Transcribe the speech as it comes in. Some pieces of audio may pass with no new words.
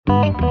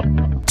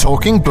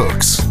Talking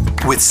Books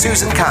with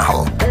Susan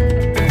Cahill.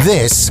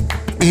 This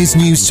is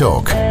News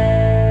Talk.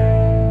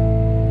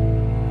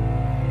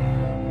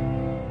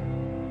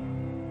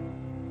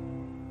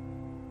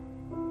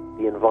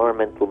 The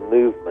environmental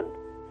movement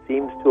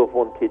seems to have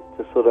wanted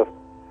to sort of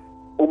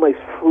almost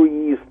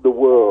freeze the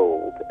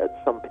world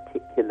at some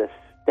particular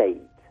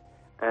state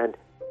and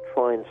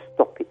try and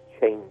stop it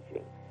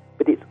changing.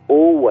 But it's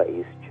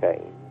always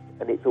changed,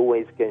 and it's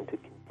always going to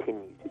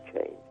continue to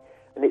change.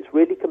 And it's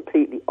really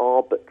completely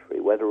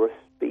arbitrary whether a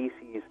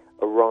species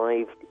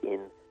arrived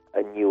in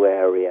a new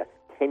area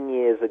 10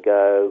 years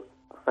ago,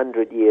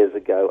 100 years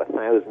ago,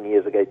 1,000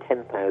 years ago,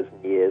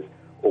 10,000 years,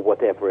 or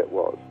whatever it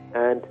was.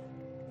 And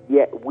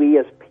yet we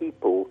as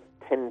people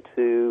tend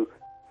to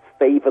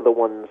favour the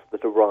ones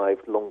that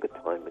arrived longer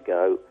time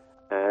ago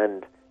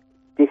and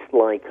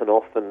dislike and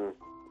often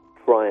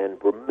try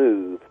and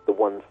remove the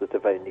ones that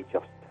have only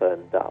just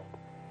turned up.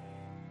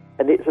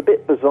 And it's a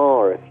bit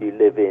bizarre if you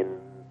live in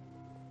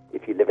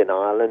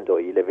Ireland or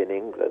you live in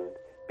England,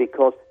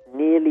 because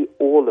nearly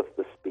all of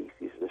the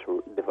species that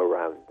live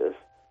around us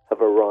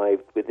have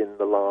arrived within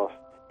the last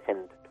 10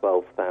 to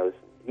 12,000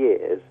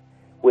 years,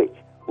 which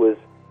was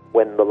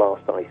when the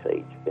last ice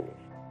age finished.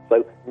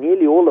 So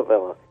nearly all of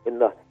our,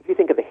 if you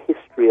think of the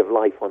history of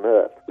life on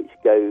Earth, which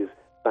goes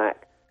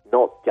back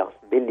not just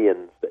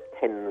millions, but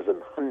tens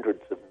and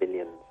hundreds of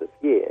millions of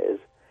years,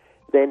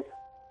 then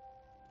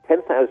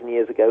 10,000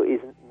 years ago is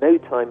no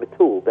time at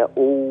all. They're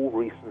all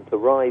recent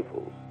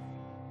arrivals.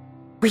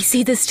 We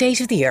see the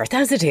state of the Earth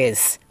as it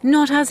is,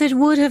 not as it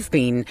would have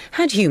been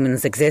had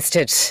humans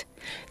existed.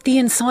 The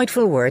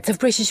insightful words of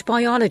British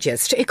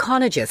biologist,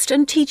 ecologist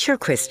and teacher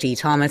Chris T.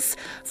 Thomas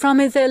from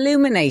his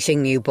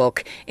illuminating new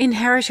book,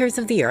 Inheritors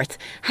of the Earth,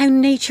 How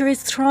Nature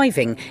is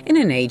Thriving in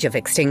an Age of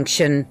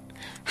Extinction.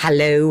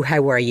 Hello,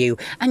 how are you?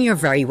 And you're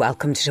very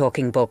welcome to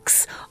Talking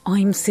Books.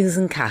 I'm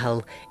Susan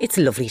Cahill. It's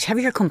lovely to have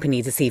your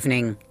company this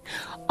evening.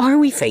 Are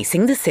we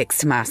facing the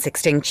sixth mass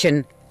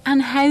extinction?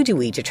 And how do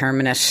we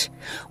determine it?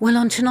 Well,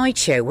 on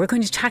tonight's show, we're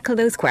going to tackle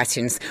those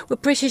questions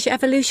with British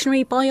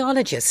evolutionary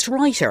biologist,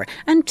 writer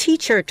and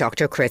teacher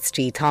Dr. Chris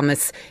T.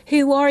 Thomas,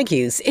 who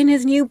argues in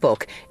his new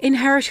book,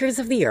 Inheritors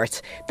of the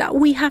Earth, that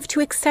we have to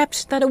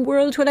accept that a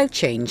world without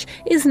change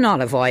is not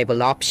a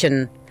viable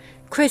option.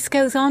 Chris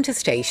goes on to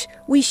state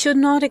we should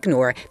not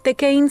ignore the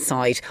gain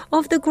side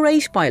of the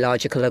great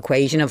biological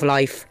equation of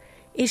life.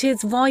 It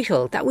is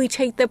vital that we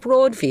take the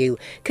broad view,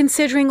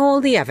 considering all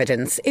the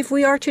evidence, if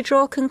we are to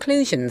draw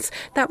conclusions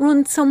that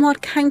run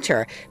somewhat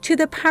counter to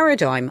the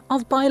paradigm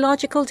of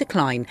biological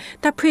decline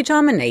that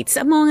predominates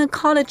among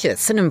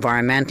ecologists and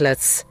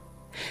environmentalists.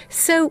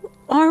 So,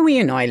 are we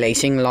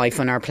annihilating life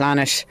on our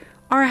planet,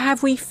 or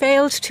have we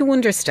failed to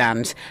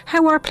understand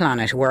how our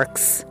planet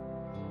works?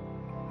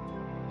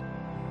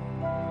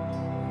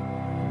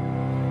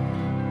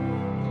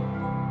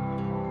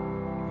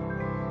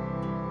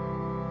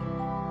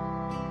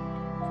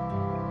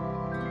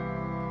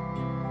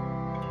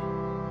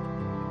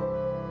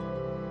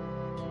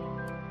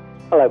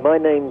 Hello, my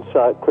name's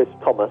Chris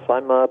Thomas.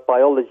 I'm a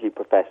biology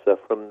professor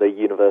from the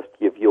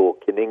University of York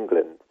in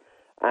England,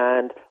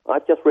 and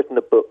I've just written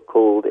a book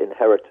called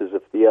Inheritors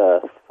of the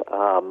Earth,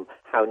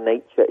 How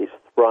Nature is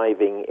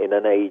Thriving in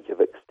an Age of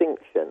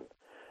Extinction.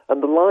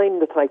 And the line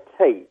that I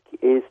take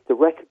is to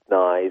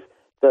recognise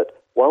that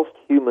whilst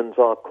humans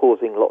are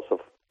causing lots of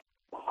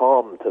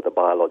harm to the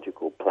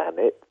biological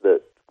planet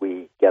that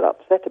we get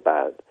upset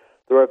about,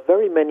 there are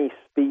very many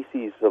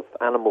species of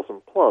animals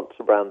and plants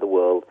around the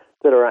world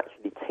that are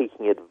actually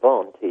taking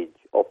advantage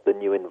of the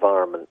new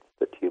environments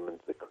that humans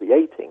are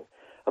creating.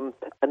 And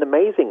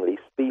amazingly,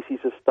 species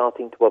are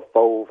starting to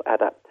evolve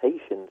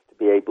adaptations to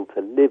be able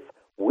to live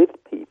with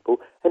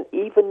people, and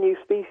even new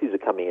species are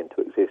coming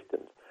into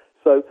existence.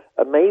 So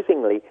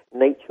amazingly,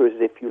 nature is,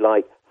 if you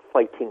like,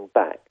 fighting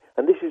back.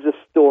 And this is a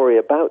story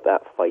about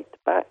that fight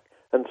back.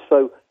 And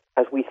so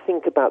as we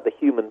think about the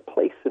human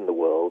place in the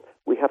world,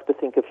 we have to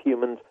think of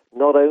humans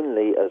not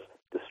only as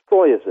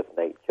destroyers of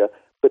nature,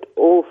 but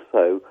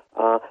also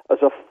as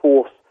a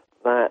force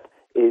that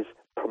is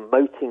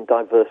promoting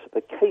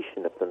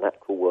diversification of the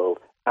natural world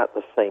at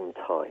the same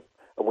time.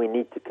 And we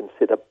need to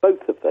consider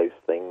both of those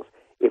things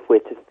if we're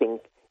to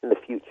think in the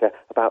future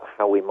about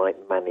how we might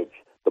manage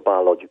the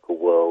biological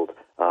world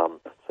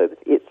so that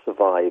it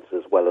survives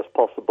as well as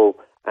possible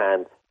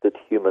and that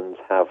humans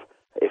have,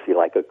 if you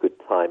like, a good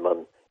time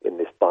in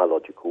this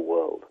biological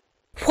world.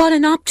 What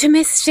an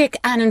optimistic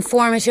and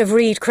informative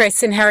read,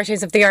 Chris,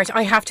 Inheritors of the Earth.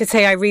 I have to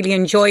say I really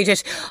enjoyed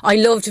it. I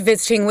loved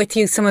visiting with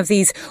you some of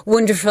these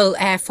wonderful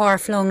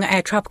far-flung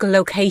tropical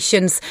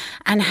locations,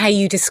 and how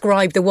you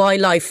describe the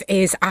wildlife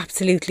is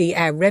absolutely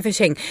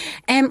riveting.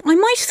 I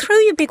might throw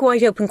you a big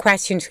wide open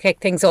question to kick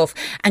things off,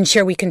 and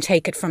sure we can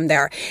take it from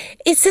there.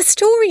 Is the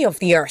story of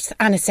the Earth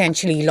and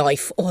essentially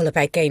life all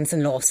about gains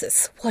and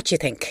losses? What do you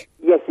think?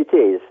 Yes, it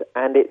is.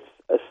 And it's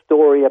a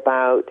story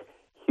about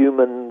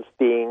humans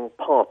being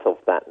part of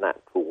that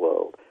natural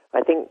world.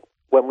 I think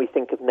when we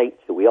think of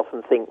nature, we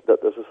often think that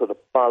there's a sort of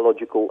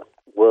biological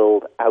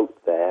world out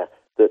there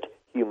that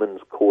humans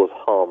cause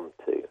harm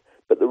to.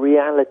 But the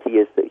reality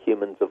is that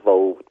humans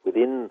evolved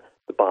within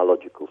the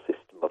biological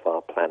system of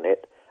our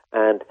planet,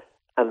 and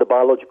the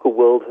biological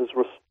world has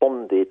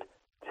responded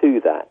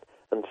to that.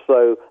 And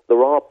so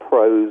there are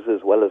pros as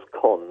well as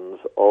cons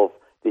of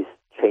this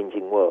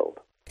changing world.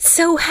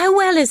 So how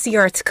well is the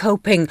Earth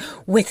coping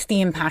with the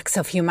impacts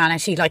of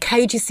humanity? Like, how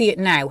do you see it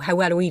now? How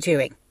well are we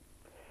doing?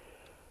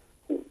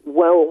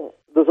 Well,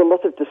 there's a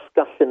lot of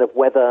discussion of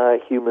whether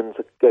humans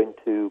are going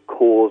to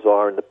cause or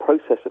are in the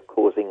process of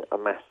causing a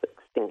mass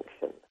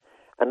extinction.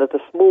 And at a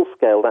small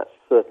scale, that's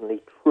certainly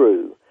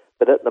true.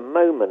 But at the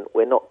moment,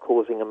 we're not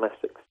causing a mass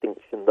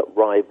extinction that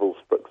rivals,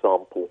 for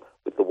example,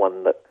 with the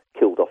one that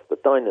killed off the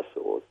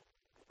dinosaurs.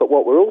 But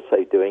what we're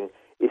also doing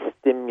is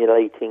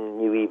stimulating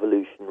new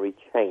evolutionary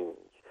change.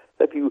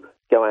 So if you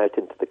go out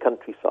into the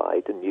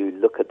countryside and you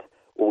look at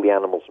all the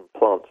animals and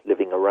plants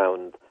living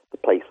around the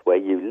place where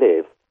you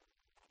live,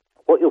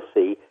 what you'll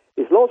see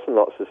is lots and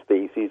lots of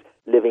species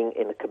living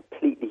in a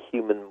completely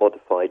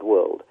human-modified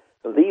world.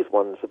 And these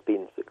ones have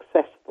been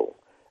successful.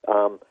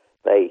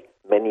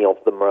 Many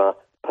of them are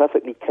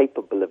perfectly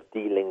capable of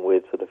dealing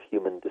with sort of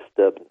human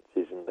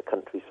disturbances in the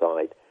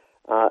countryside.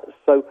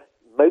 So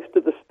most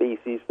of the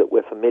species that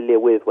we're familiar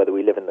with, whether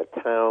we live in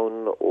a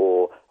town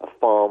or a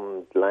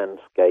farmed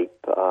landscape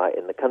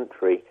in the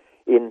country,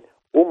 in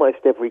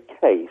almost every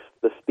case,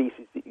 the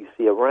species that you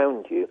see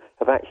around you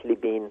have actually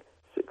been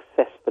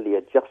successfully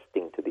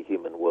adjusting to the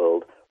human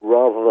world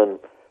rather than,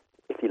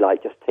 if you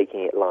like, just taking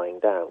it lying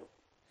down.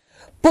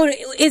 But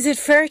is it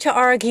fair to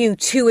argue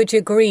to a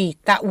degree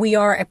that we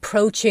are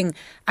approaching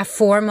a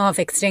form of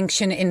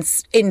extinction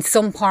in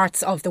some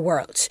parts of the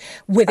world,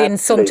 within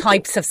Absolutely. some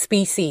types of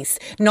species?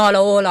 Not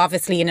all,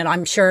 obviously, and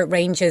I'm sure it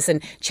ranges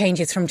and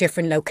changes from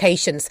different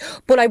locations.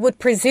 But I would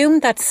presume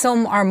that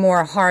some are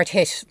more hard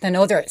hit than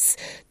others.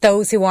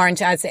 Those who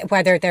aren't, as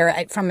whether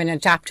they're from an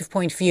adaptive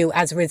point of view,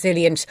 as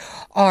resilient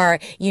or,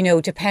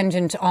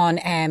 dependent on,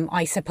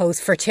 I suppose,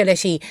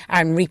 fertility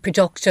and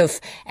reproductive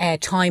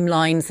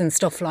timelines and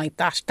stuff like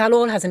that. That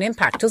all has an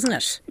impact, doesn't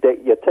it?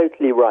 You're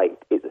totally right.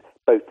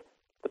 Both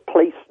the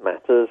place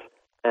matters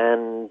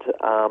and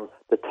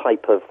the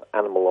type of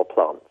animal or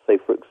plant. So,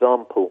 for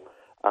example,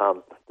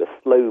 the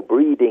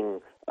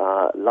slow-breeding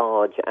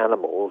large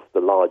animals,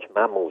 the large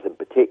mammals in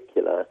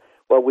particular,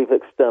 well, we've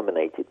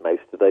exterminated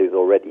most of those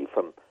already,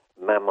 from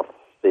mammoths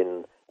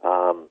in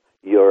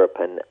Europe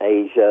and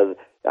Asia.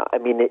 I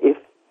mean, if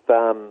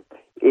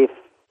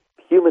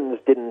humans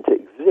didn't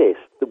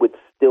exist, there would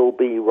still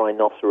be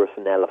rhinoceros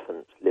and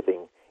elephants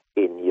living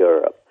in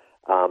Europe.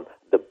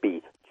 There'd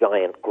be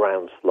giant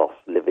ground sloths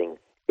living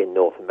in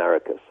North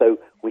America. So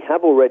we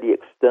have already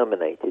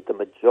exterminated the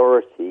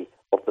majority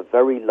of the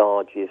very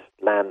largest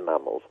land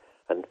mammals.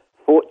 And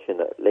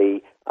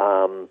fortunately,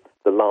 the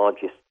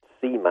largest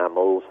sea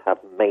mammals have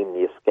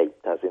mainly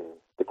escaped, as in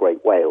the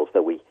great whales,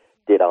 though we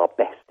did our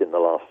best in the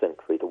last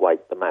century to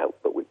wipe them out,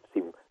 but we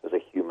seem as a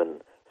human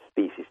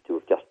species to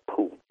have just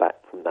pulled back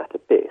from that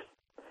abyss.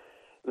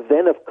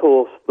 Then, of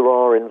course, there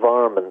are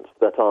environments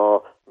that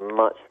are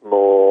much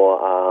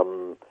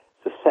more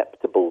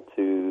susceptible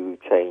to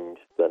change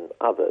than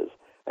others.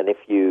 And if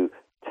you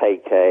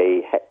take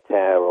a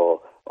hectare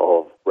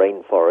of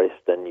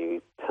rainforest and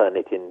you turn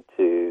it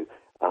into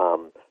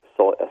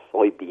a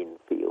soybean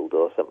field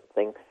or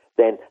something,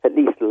 then at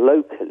least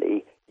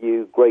locally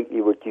you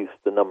greatly reduce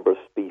the number of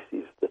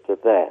species that are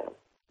there.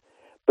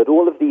 But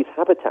all of these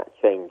habitat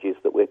changes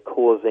that we're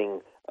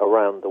causing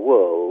around the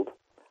world,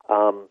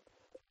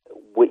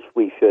 which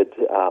we should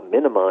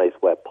minimize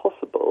where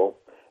possible,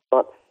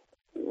 but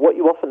what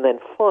you often then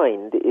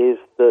find is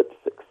that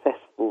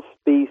successful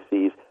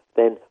species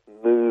then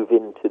move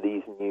into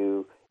these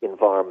new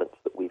environments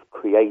that we've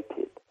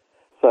created.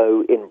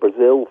 So in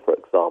Brazil, for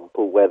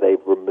example, where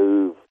they've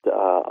removed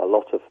a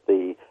lot of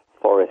the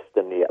forest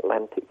and the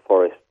Atlantic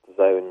forest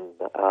zone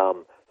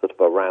sort of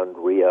around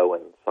Rio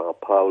and Sao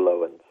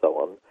Paulo and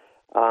so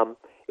on,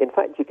 in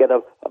fact, you get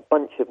a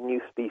bunch of new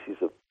species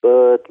of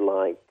bird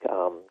like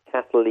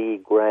cattle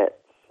egrets,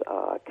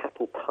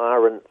 cattle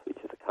tyrants, which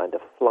is a kind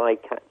of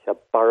flycatcher,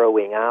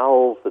 burrowing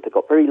owls that have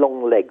got very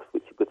long legs,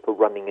 which are good for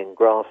running in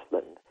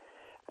grassland.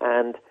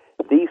 And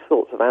these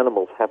sorts of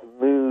animals have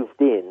moved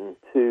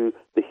into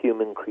the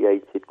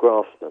human-created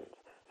grasslands.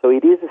 So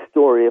it is a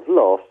story of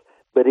loss,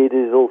 but it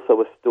is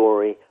also a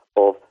story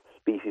of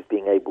species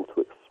being able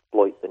to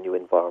exploit the new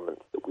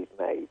environments that we've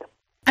made.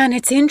 And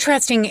it's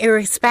interesting,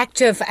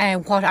 irrespective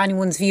what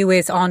anyone's view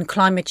is on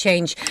climate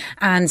change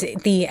and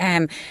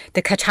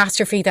the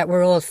catastrophe that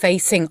we're all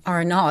facing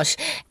or not.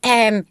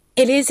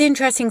 It is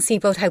interesting to see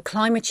both how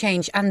climate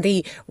change and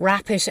the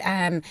rapid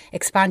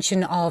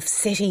expansion of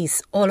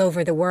cities all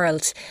over the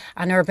world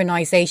and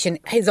urbanisation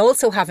is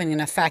also having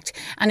an effect,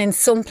 and in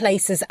some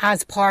places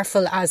as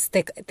powerful as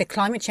the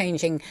climate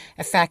changing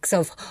effects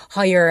of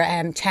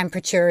higher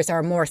temperatures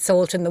or more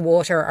salt in the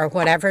water or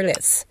whatever it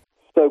is.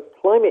 So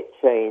climate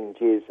change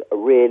is a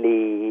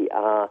really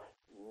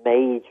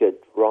major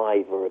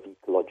driver of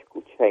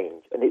ecological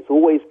change, and it's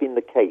always been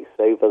the case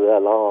over the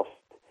last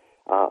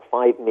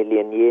 5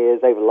 million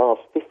years, over the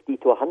last 50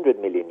 to 100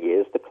 million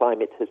years, the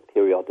climate has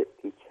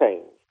periodically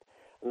changed.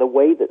 And the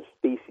way that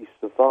species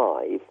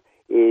survive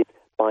is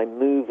by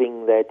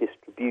moving their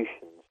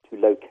distributions to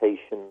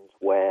locations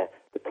where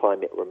the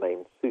climate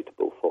remains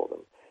suitable for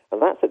them.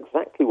 And that's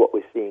exactly what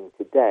we're seeing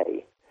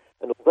today.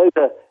 And although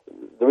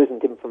there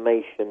isn't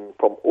information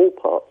from all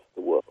parts of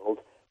the world,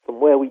 from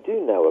where we do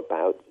know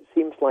about, it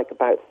seems like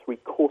about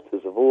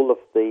 3/4 of all of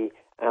the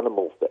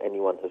animals that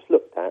anyone has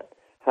looked at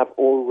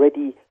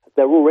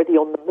they're already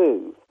on the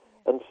move.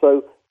 And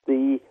so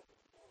the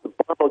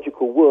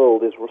biological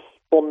world is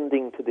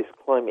responding to this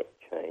climate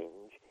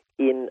change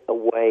in a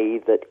way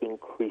that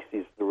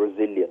increases the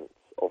resilience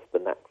of the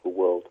natural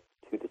world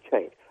to the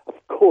change. Of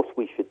course,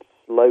 we should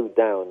slow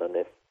down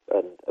and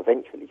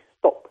eventually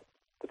stop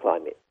the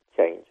climate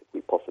change if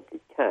we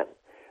possibly can.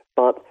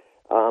 But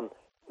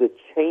the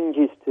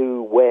changes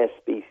to where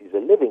species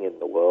are living in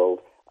the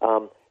world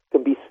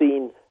can be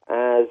seen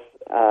as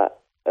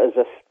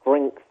a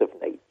strength of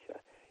nature.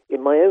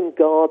 In my own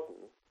garden,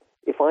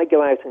 if I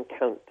go out and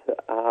count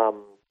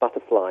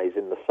butterflies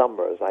in the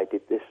summer, as I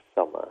did this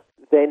summer,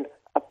 then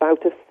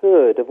about a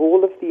third of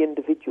all of the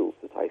individuals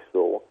that I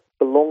saw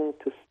belonged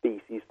to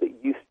species that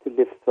used to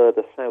live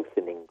further south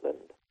in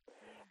England.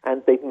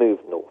 And they've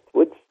moved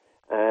northwards.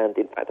 And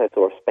in fact, I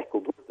saw a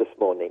speckled wood this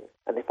morning.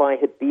 And if I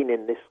had been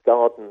in this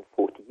garden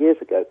 40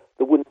 years ago,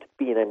 there wouldn't have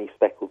been any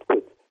speckled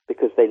woods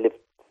because they lived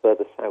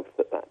further south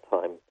at that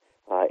time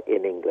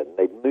in England.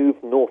 They'd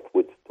moved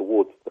northwards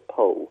towards the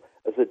pole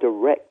as a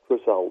direct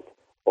result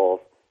of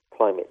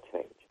climate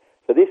change.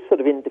 So this sort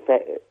of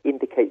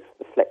indicates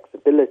the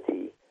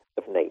flexibility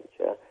of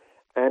nature,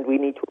 and we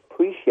need to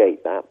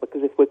appreciate that,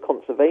 because if we're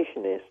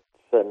conservationists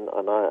and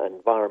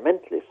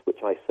environmentalists,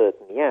 which I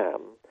certainly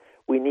am,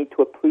 we need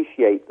to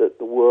appreciate that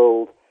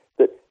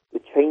the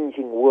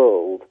changing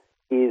world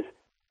is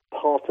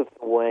part of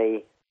the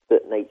way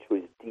that nature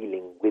is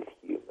dealing with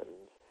humans.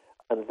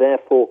 And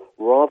therefore,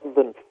 rather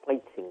than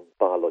fighting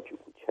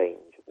biological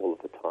change all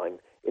of the time,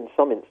 in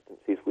some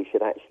instances we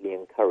should actually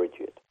encourage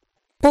it.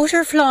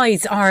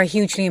 Butterflies are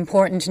hugely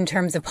important in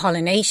terms of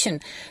pollination.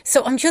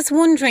 So I'm just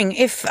wondering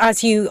if, I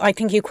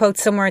think you quote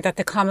somewhere that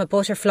the common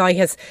butterfly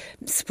has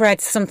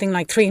spread something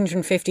like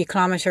 350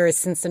 kilometres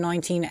since the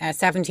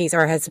 1970s,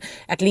 or has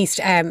at least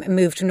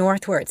moved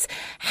northwards.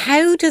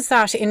 How does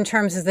that, in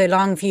terms of the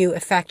long view,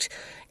 affect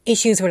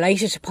issues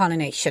related to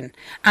pollination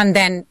and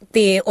then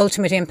the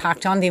ultimate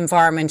impact on the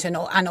environment and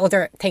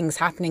other things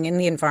happening in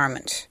the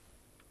environment?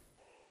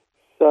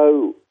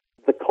 So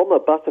the comma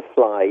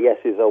butterfly, yes,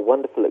 is a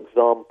wonderful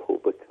example,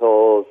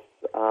 because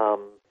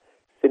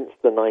since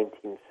the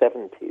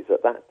 1970s,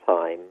 at that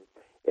time,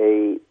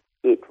 it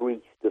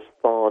reached as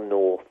far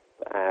north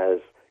as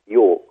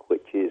York,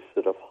 which is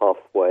sort of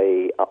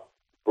halfway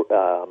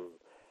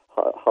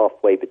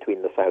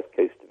between the south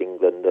coast of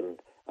England and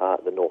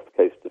the north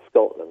coast of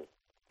Scotland.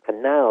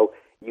 And now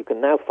you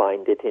can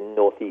find it in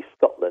northeast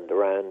Scotland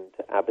around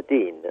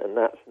Aberdeen, and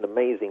that's an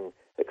amazing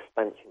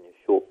expansion in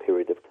a short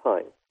period of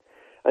time.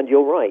 And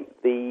you're right,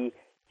 the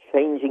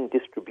changing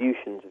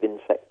distributions of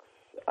insects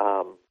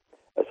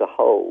as a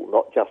whole,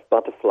 not just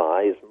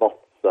butterflies, moths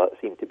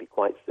seem to be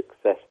quite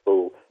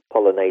successful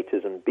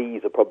pollinators, and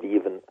bees are probably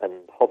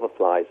and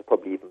hoverflies are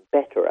probably even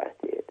better at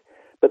it.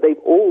 But they've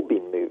all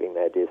been moving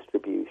their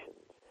distributions.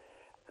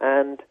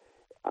 And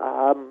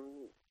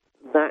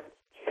that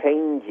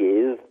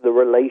changes the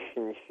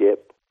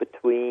relationship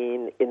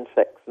between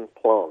insects and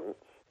plants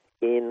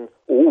in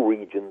all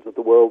regions of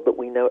the world that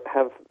we know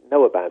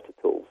about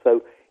at all.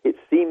 So it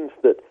seems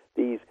that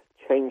these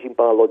changing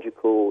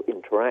biological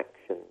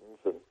interactions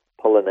and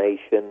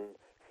pollination,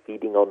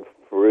 feeding on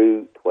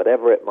fruit,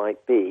 whatever it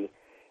might be,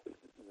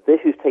 this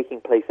is taking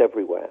place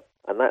everywhere.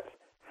 And that's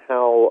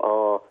how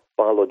our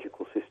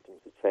biological systems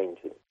are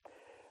changing.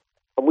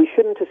 And we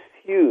shouldn't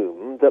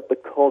assume that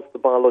because the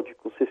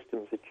biological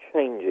systems are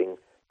changing,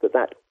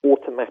 that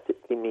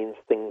automatically means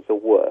things are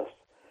worse.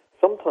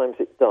 Sometimes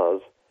it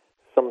does,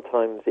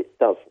 sometimes it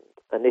doesn't.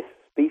 And if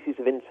species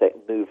of insect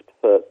move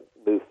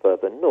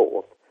further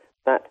north,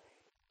 that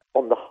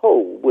on the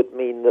whole would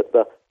mean that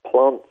the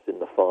plants in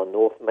the far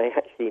north may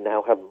actually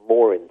now have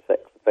more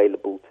insects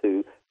available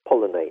to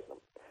pollinate them.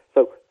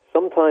 So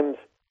sometimes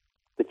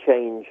the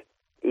change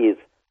is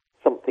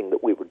something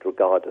that we would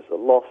regard as a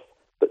loss,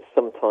 but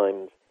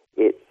sometimes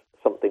it's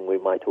something we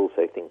might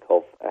also think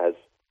of as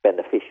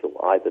beneficial,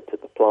 either to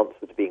the plants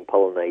that are being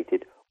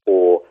pollinated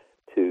or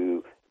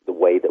to the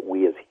way that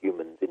we as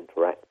humans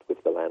interact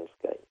with the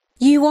landscape.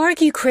 You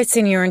argue, Chris,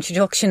 in your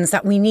introductions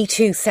that we need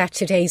to set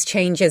today's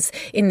changes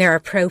in their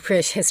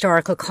appropriate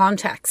historical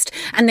context.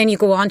 And then you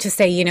go on to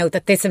say,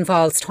 that this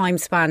involves time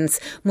spans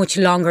much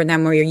longer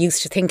than we're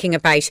used to thinking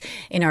about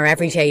in our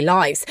everyday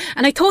lives.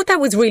 And I thought that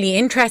was really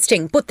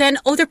interesting. But then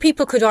other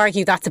people could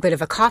argue that's a bit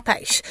of a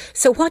cop-out.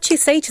 So what do you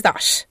say to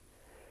that?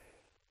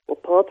 Well,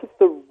 part of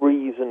the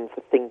reason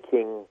for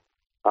thinking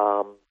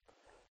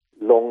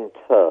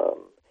long-term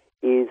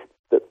is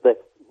that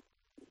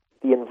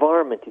the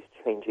environment is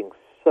changing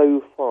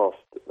so fast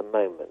at the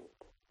moment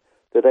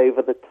that that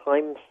over the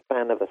time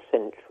span of a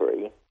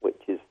century,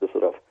 which is the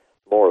sort of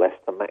more or less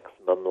the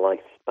maximum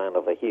lifespan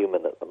of a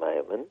human at the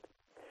moment,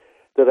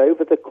 that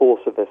over the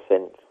course of a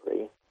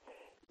century,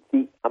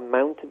 the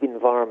amount of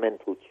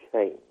environmental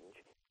change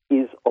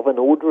is of an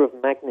order of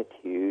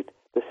magnitude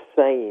the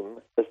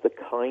same as the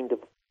kind of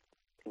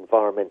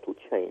environmental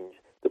change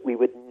that we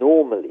would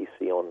normally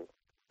see on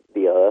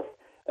the Earth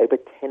over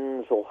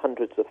tens or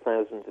hundreds of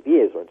thousands of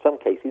years, or in some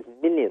cases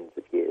millions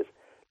of years.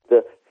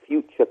 The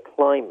future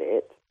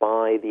climate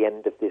by the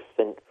end of this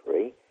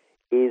century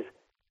is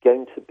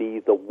going to be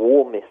the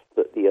warmest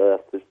that the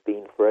Earth has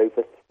been for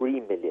over 3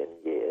 million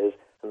years,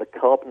 and the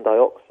carbon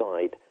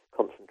dioxide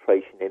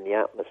concentration in the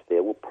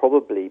atmosphere will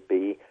probably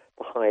be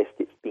the highest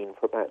it's been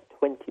for about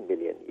 20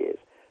 million years.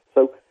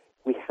 So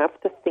we have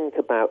to think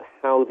about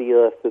how the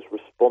Earth has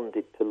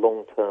responded to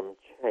long-term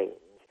change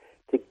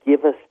to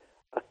give us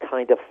a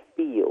kind of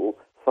feel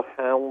for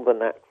how the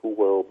natural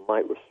world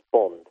might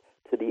respond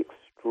to the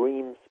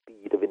extreme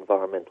speed of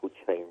environmental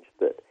change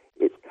that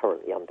it's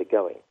currently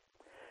undergoing.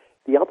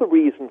 The other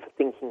reason for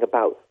thinking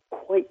about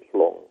quite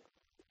long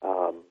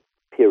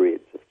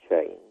periods of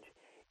change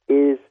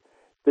is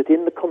that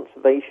in the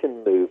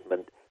conservation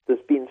movement, there's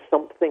been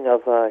something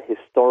of a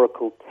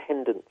historical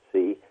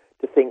tendency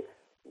to think,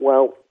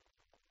 well,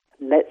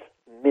 let's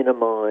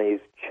minimize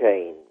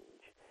change.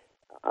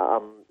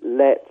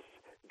 Let's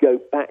go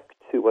back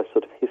to a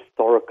sort of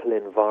historical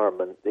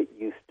environment that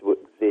used to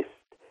exist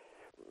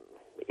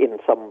in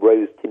some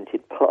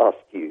rose-tinted past,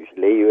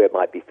 usually. It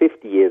might be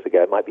 50 years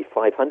ago, it might be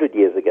 500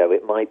 years ago,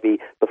 it might be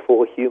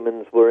before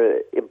humans were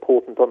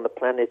important on the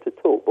planet at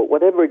all. But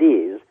whatever it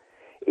is,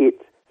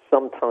 it's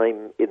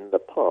sometime in the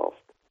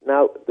past.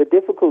 Now, the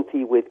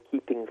difficulty with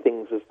keeping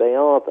things as they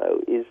are,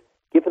 though, is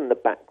given the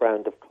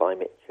background of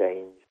climate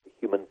change, the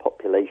human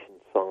population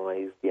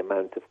size, the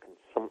amount of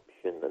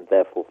consumption and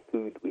therefore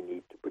food we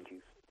need to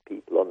produce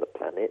people on the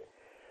planet,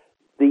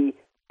 the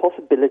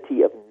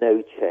possibility of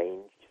no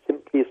change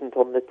simply isn't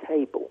on the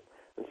table.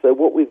 And so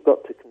what we've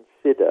got to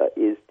consider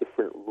is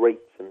different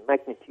rates and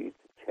magnitudes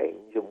of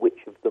change and which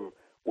of them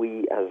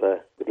we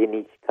within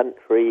each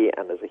country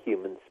and as a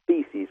human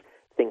species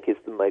think is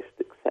the most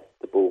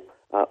acceptable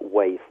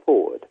way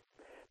forward.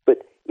 But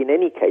in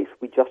any case,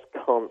 we just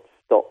can't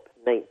stop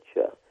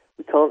nature.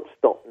 We can't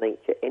stop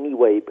nature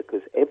anyway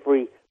because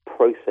every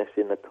process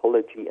in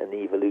ecology and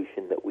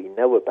evolution that we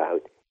know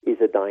about is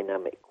a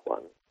dynamic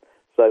one.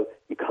 So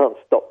you can't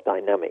stop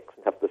dynamics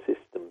and have the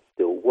system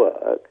still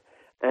work.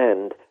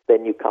 And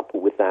then you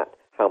couple with that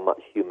how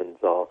much humans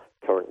are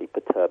currently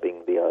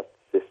perturbing the Earth's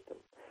system.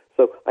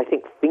 So I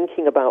think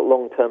thinking about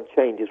long-term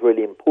change is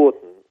really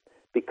important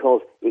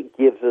because it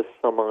gives us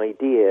some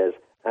ideas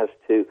as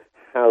to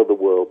how the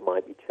world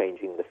might be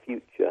changing in the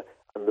future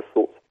and the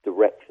sorts of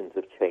directions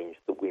of change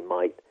that we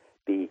might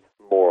be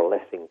more or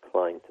less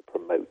inclined to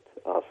promote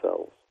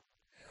ourselves.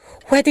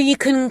 Whether you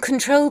can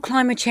control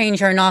climate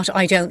change or not,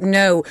 I don't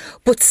know.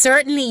 But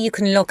certainly you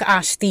can look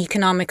at the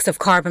economics of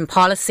carbon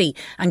policy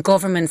and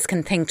governments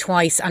can think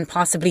twice and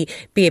possibly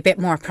be a bit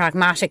more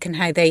pragmatic in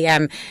how they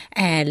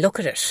look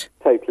at it.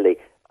 Totally.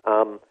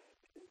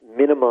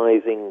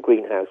 Minimising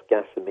greenhouse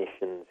gas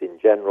emissions in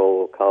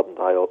general, carbon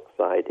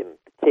dioxide in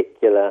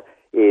particular,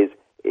 is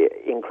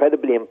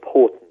incredibly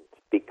important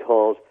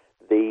because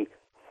the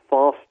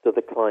faster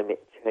the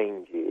climate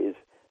changes,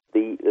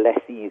 the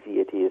less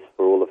easy it is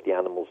for all of the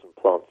animals and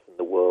plants in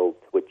the world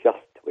to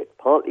adjust to it,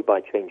 partly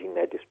by changing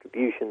their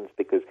distributions,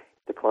 because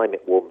if the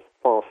climate warms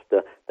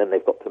faster, then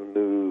they've got to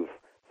move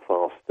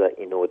faster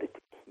in order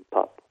to keep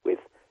up with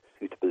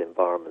suitable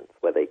environments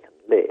where they can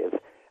live.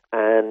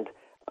 And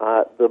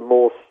the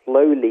more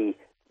slowly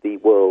the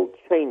world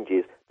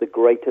changes, the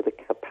greater the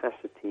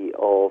capacity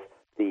of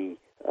the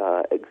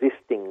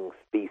existing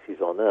species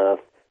on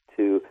Earth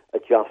to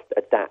adjust,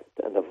 adapt,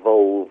 and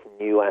evolve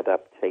new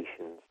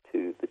adaptations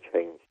to the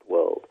changed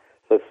world.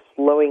 So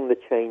slowing the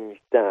change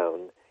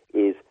down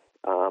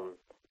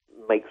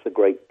makes a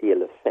great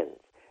deal of sense.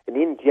 And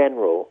in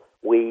general,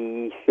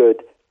 we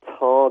should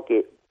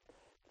target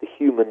the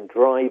human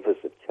drivers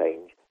of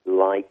change,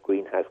 like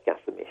greenhouse gas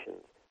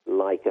emissions,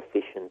 like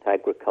efficient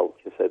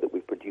agriculture, so that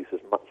we produce as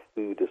much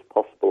food as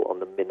possible on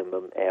the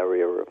minimum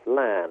area of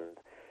land,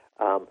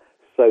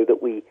 so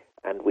that we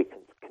can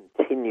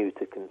continue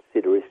to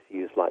consider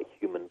issues like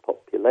human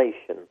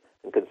population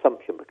and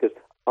consumption, because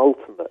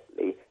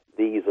ultimately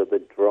these are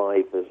the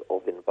drivers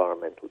of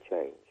environmental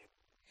change.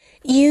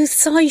 You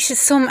cite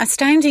some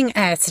astounding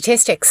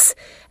statistics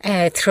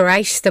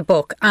throughout the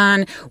book,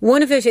 and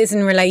one of it is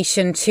in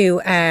relation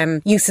to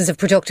uses of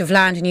productive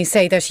land, and you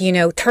say that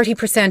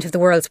 30% of the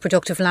world's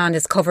productive land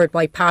is covered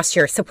by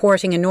pasture,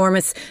 supporting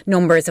enormous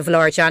numbers of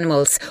large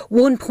animals,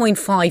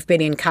 1.5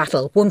 billion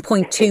cattle,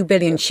 1.2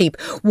 billion sheep,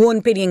 1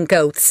 billion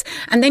goats.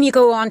 And then you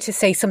go on to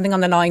say something on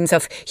the lines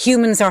of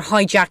humans are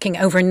hijacking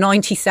over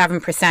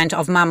 97%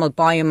 of mammal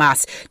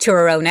biomass to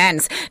our own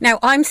ends. Now,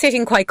 I'm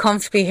sitting quite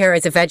comfortably here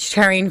as a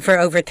vegetarian for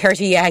over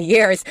 30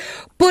 years,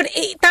 but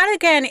that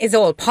again is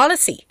all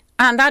policy.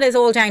 And that is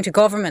all down to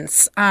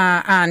governments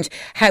and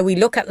how we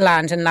look at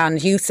land and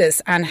land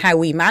uses and how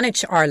we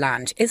manage our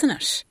land, isn't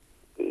it?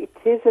 It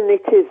is and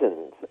it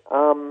isn't.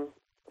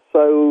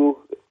 So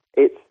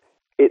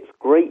it's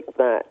great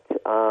that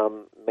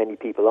many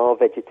people are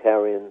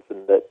vegetarians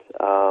and that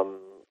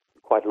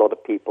quite a lot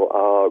of people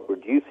are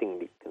reducing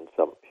meat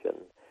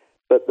consumption.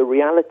 But the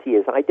reality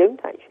is I don't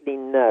actually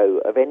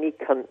know of any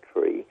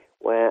country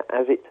where,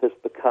 as it has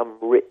become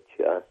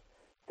richer,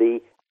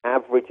 the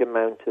average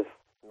amount of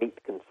meat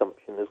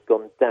consumption has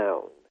gone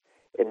down.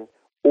 In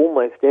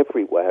almost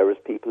everywhere, as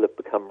people have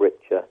become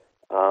richer,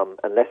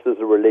 unless there's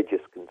a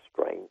religious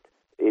constraint,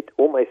 it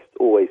almost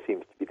always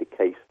seems to be the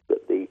case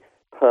that the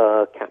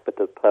per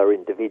capita, per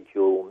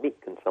individual meat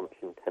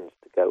consumption tends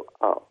to go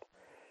up.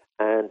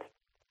 And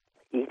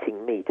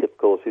eating meat, of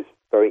course, is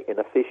very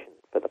inefficient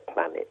for the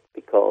planet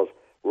because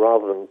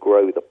rather than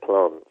grow the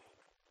plants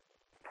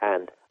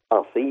and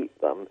us eat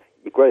them,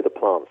 you grow the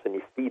plants and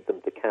you feed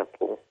them to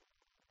cattle.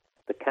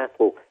 The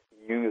cattle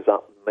use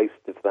up most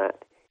of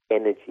that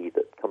energy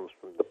that comes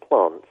from the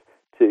plants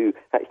to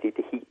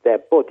heat their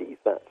bodies.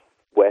 That's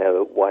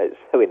why it's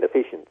so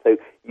inefficient. So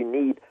you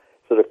need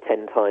sort of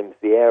 10 times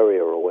the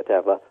area or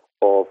whatever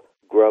of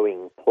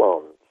growing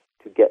plants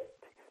to get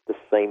the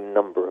same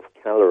number of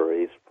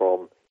calories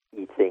from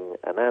eating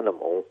an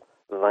animal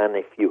than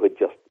if you had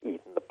just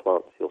eaten the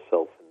plants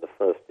yourself in the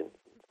first instance.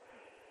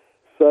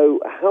 So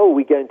how are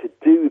we going to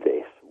do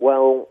this?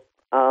 Well,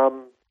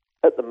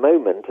 at the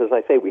moment, as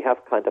I say, we have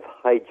kind of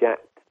hijacked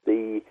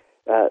the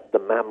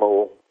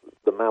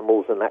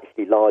mammals and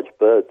actually large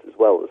birds as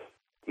well as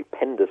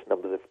stupendous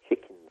numbers of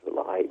chickens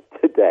alive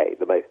today.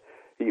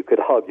 You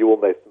could argue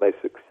almost the most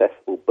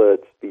successful bird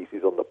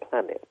species on the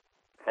planet.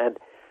 And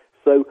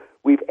so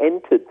we've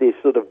entered this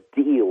sort of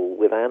deal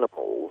with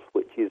animals,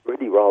 which is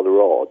really rather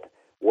odd,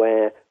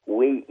 where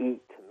we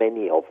eat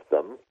many of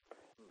them,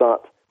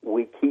 but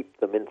we keep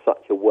them in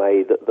such a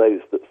way that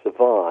those that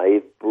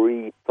survive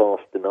breed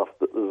fast enough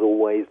that there's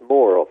always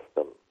more of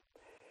them.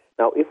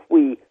 Now, if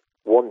we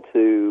want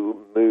to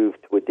move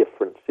to a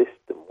different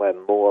system where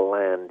more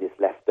land is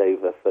left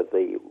over for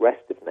the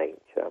rest of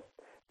nature,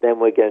 then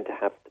we're going to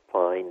have to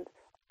find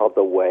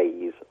other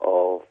ways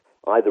of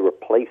either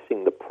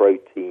replacing the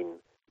protein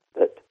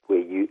that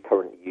we're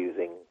currently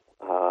using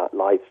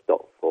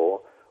livestock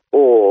for,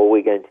 or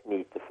we're going to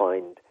need to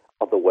find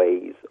other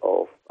ways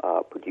of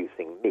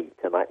producing meat.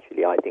 And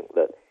actually, I think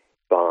that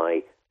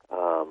by,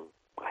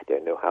 I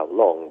don't know how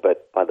long,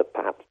 but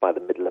perhaps by the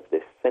middle of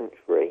this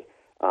century,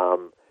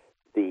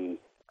 the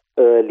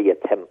early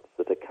attempts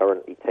that are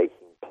currently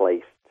taking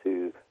place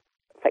to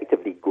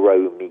effectively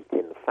grow meat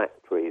in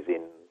factories,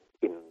 in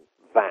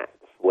vats,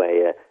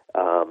 where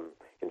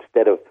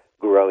instead of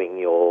growing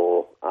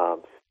your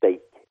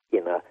steak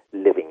in a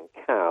living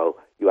cow,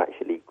 you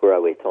actually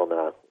grow it on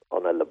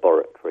a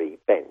laboratory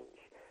bench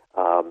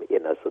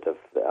in a sort of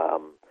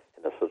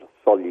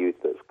solute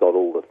that's got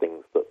all the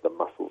things that the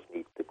muscles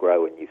need to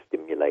grow, and you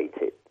stimulate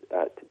it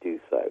to do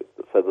so.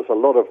 So there's a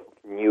lot of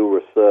new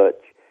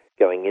research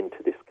going into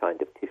this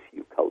kind of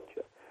tissue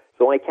culture.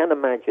 So I can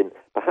imagine,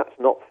 perhaps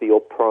not for your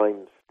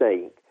prime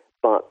steak,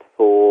 but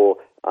for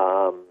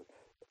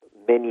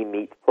many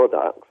meat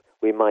products,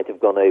 we might have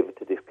gone over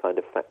to this kind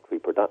of factory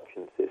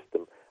production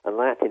system, and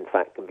that, in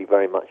fact, can be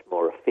very much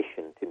more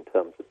efficient in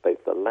terms of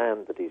both the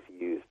land that is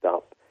used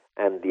up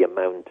and the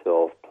amount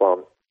of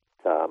plant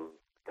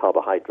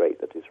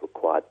carbohydrate that is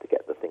required to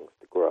get the things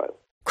to grow.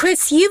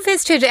 Chris, you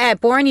visited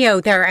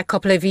Borneo there a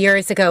couple of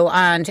years ago,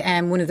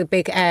 and one of the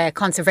big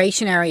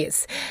conservation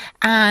areas,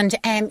 and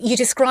you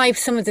described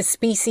some of the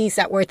species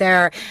that were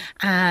there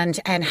and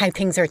how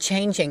things are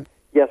changing.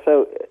 Yeah,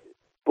 so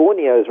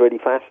Borneo is really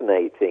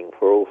fascinating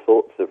for all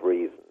sorts of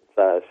reasons.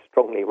 I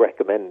strongly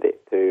recommend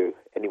it to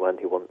anyone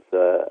who wants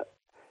a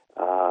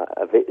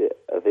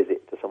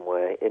visit to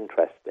somewhere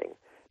interesting.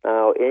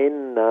 Now,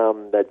 in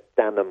the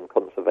Danam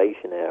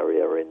Conservation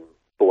Area in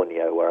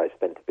Borneo, where I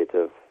spent a bit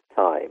of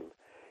time,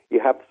 you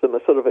have some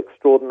sort of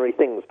extraordinary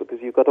things because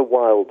you've got a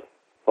wild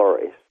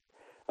forest.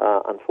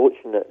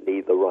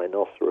 Unfortunately, the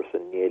rhinoceros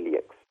are nearly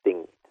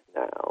extinct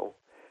now,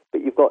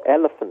 but you've got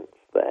elephants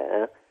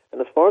there,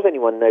 and as far as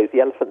anyone knows, the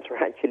elephants are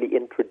actually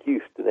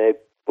introduced. They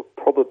were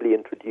probably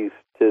introduced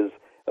as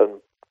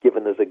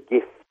given as a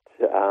gift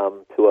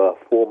to a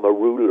former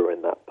ruler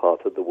in that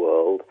part of the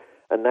world,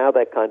 and now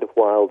they're kind of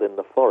wild in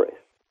the forest.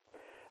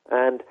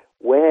 And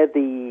where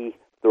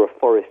there are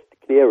forest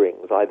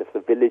clearings, either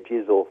for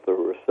villages or for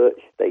a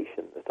research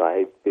station that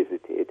I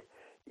visited,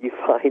 you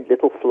find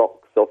little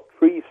flocks of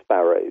tree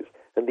sparrows.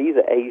 And these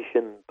are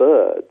Asian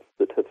birds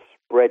that have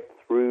spread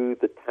through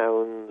the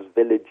towns,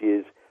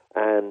 villages,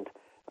 and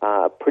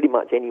pretty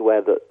much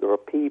anywhere that there are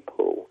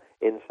people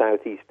in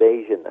Southeast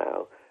Asia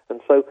now.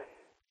 And so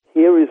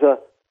here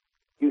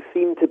you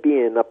seem to be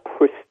in a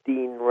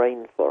pristine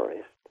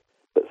rainforest,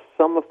 but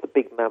some of the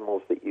big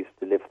mammals that used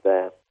to live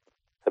there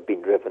have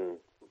been driven,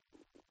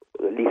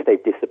 at least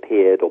they've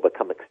disappeared or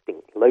become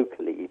extinct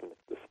locally, even if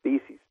the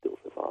species still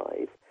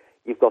survive.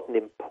 You've got an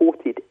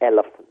imported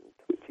elephant,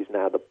 which is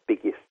now the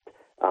biggest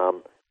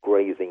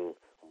grazing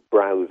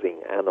browsing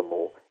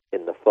animal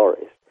in the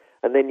forest.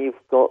 And then you've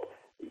got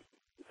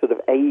sort of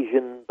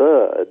Asian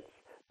birds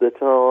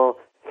that are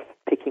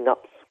picking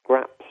up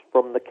scraps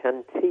from the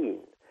canteen.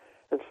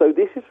 And so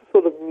this is a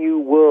sort of new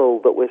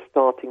world that we're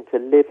starting to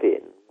live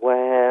in,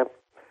 where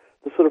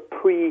the sort of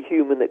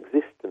pre-human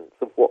existence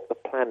of what the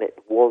planet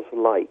was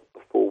like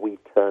before we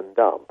turned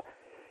up,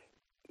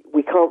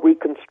 we can't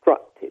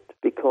reconstruct it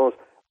because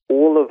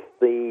all of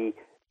the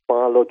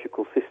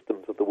biological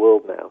systems of the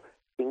world now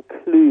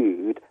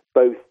include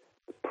both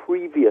the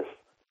previous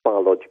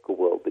biological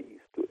world that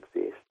used to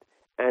exist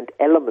and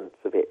elements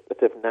of it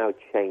that have now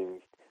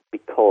changed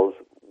because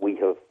we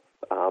have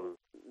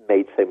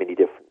made so many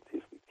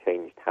differences. We've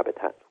changed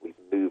habitats, we've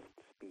moved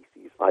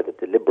species either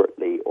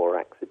deliberately or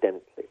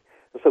accidentally.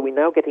 And so we're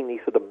now getting these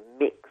sort of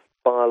mixed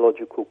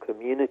biological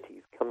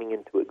communities coming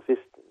into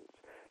existence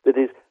that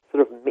is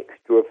sort of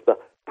mixture of the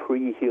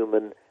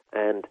pre-human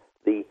and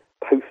the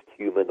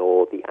post-human,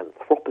 or the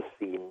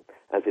Anthropocene,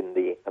 as in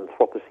the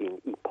Anthropocene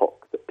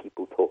epoch that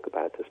people talk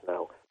about us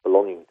now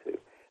belonging to.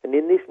 And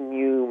in this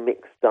new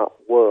mixed-up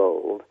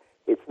world,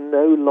 it's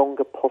no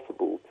longer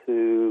possible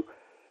to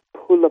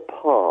pull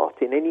apart,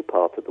 in any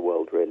part of the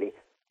world really,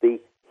 the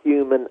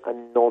human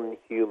and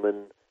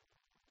non-human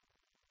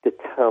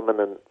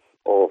determinants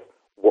of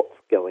what's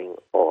going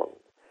on.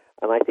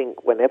 And I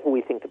think whenever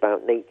we think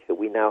about nature,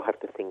 we now have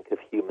to think of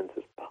humans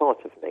as part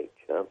of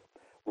nature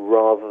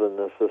rather than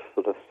as a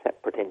sort of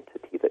separate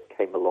entity that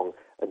came along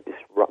and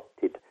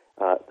disrupted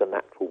the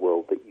natural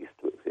world that used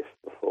to exist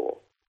before.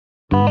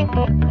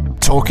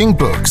 Talking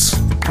Books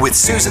with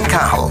Susan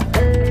Cahill.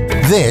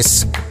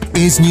 This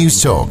is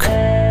News Talk.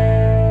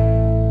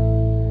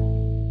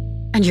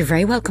 And you're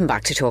very welcome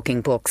back to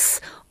Talking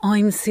Books.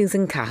 I'm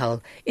Susan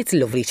Cahill. It's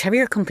lovely to have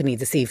your company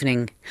this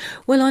evening.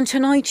 Well, on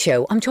tonight's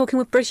show, I'm talking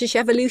with British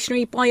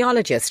evolutionary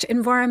biologist,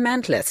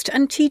 environmentalist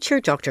and teacher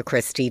Dr.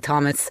 Chris D.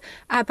 Thomas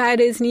about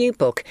his new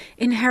book,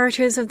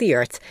 Inheritors of the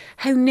Earth,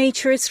 How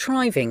Nature is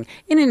Thriving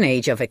in an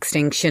Age of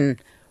Extinction,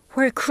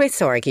 where Chris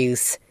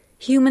argues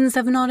humans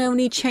have not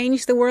only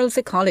changed the world's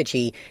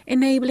ecology,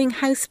 enabling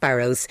house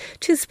sparrows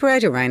to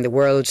spread around the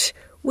world,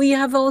 we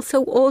have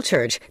also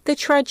altered the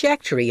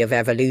trajectory of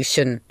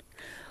evolution.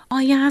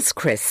 I asked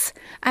Chris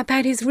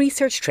about his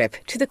research trip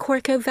to the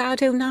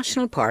Corcovado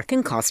National Park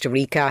in Costa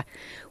Rica,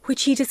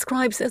 which he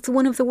describes as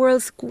one of the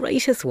world's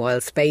greatest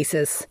wild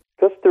spaces.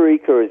 Costa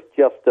Rica is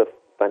just a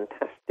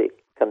fantastic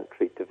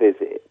country to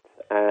visit,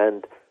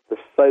 and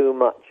there's so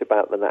much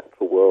about the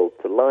natural world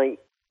to like,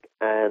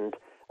 and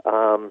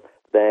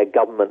their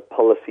government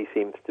policy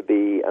seems to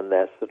be, and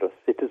their sort of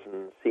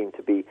citizens seem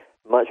to be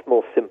much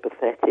more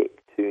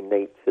sympathetic to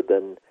nature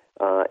than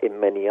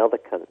in many other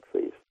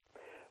countries.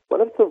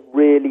 One of the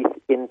really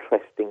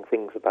interesting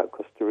things about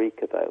Costa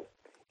Rica, though,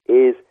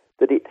 is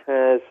that it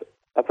has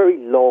a very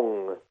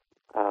long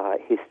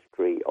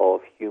history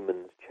of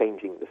humans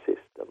changing the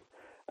system.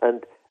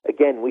 And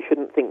again, we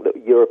shouldn't think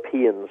that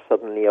Europeans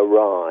suddenly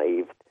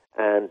arrived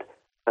and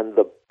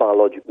the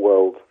biological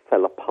world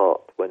fell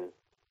apart when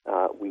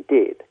we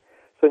did.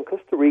 So in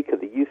Costa Rica,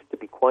 there used to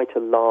be quite a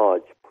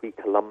large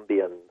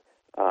pre-Columbian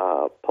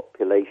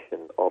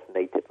population of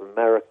Native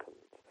Americans.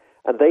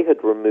 And they had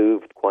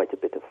removed quite a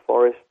bit of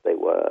forest. They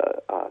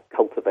were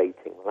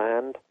cultivating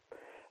land.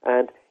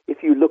 And if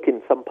you look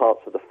in some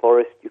parts of the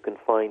forest, you can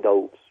find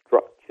old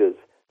structures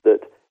that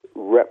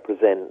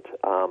represent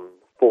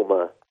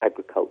former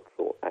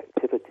agricultural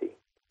activity.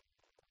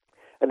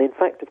 And in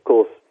fact, of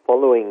course,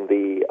 following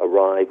the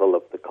arrival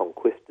of the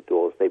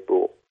conquistadors, they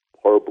brought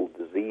horrible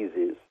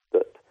diseases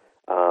that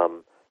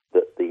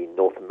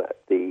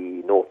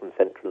the North and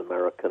Central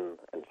American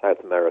and South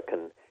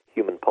American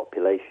human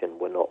population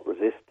were not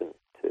resistant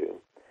to.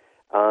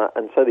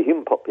 And so the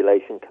human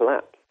population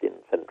collapsed in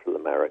Central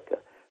America.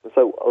 And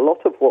so a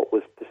lot of what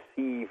was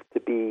perceived to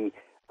be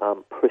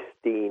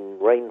pristine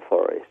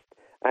rainforest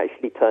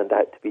actually turned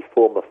out to be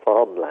former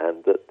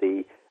farmland that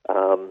the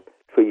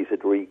trees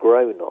had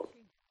regrown on.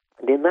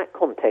 And in that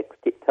context,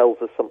 it tells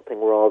us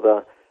something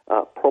rather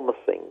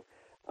promising.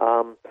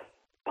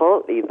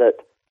 Partly that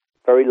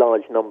very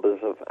large numbers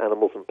of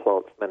animals and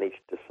plants managed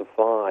to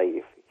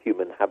survive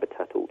human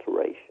habitat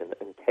alteration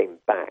and came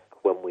back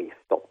when we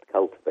stopped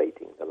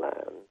cultivating the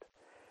land.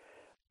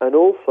 And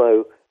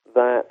also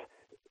that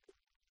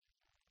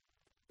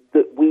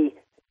we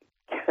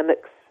can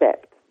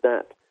accept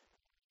that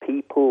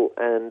people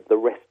and the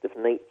rest of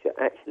nature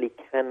actually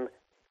can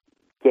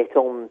get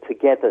on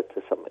together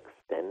to some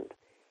extent,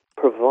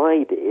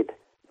 provided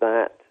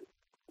that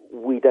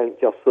we don't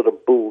just sort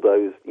of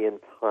bulldoze the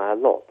entire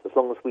lot. As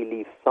long as we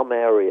leave some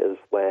areas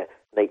where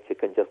nature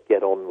can just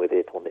get on with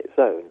it on its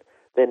own,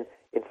 then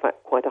in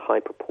fact quite a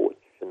high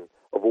proportion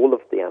of all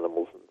of the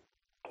animals and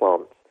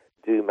plants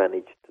do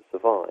manage to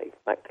survive.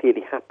 That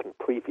clearly happened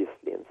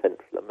previously in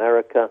Central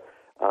America,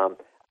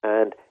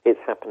 and it's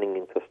happening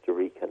in Costa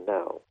Rica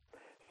now.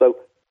 So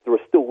there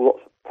are still lots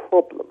of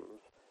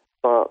problems,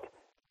 but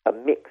a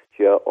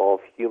mixture of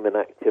human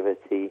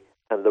activity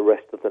and the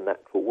rest of the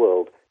natural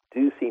world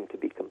do seem to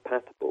be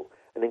compatible.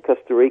 And in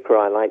Costa Rica,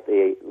 I like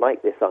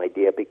this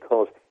idea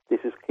because this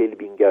has clearly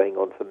been going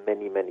on for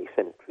many, many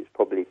centuries,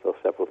 probably for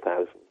several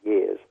thousand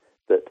years,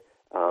 that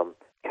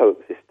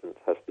coexistence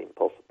has been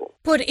possible.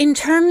 But in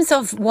terms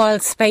of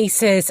wild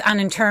spaces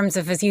and in terms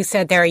of, as you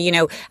said there,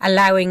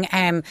 allowing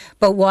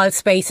both wild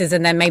spaces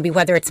and then maybe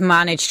whether it's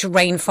managed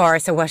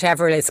rainforests or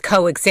whatever it is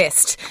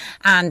coexist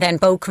and then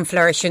both can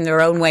flourish in their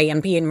own way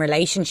and be in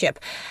relationship.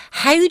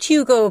 How do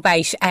you go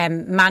about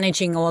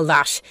managing all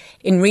that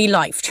in real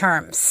life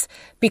terms?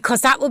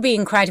 Because that will be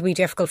incredibly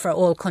difficult for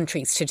all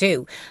countries to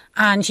do.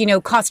 And,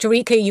 Costa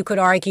Rica, you could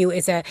argue,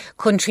 is a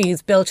country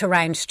who's built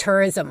around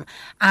tourism.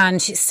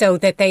 And so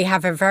that they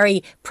have a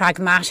very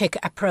pragmatic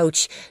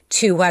approach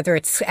to whether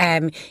it's,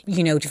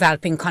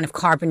 developing kind of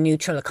carbon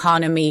neutral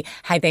economy,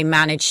 how they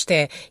manage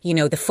the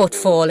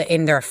footfall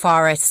in their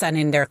forests and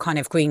in their kind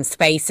of green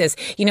spaces.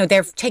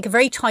 They take a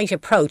very tight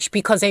approach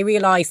because they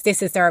realise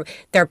this is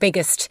their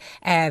biggest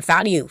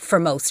value for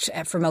most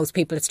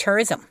people. It's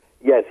tourism.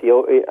 Yes,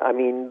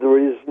 there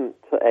isn't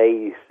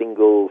a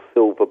single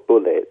silver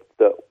bullet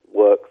that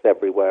works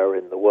everywhere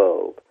in the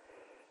world.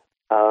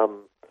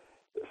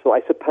 So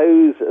I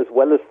suppose, as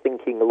well as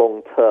thinking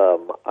long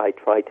term, I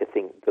try to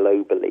think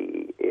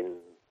globally in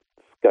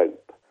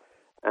scope.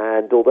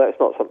 And although it's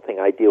not something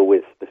I deal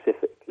with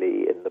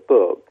specifically in the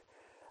book,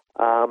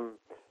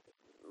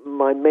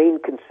 my main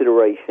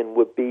consideration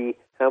would be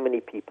how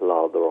many people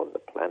are there on the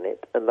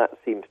planet, and that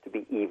seems to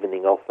be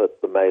evening off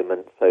at the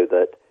moment, so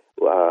that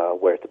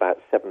we're at about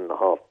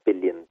 7.5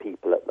 billion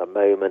people at the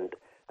moment,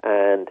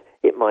 and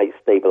it might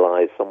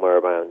stabilise somewhere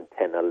around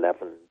 10,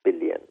 11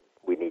 billion.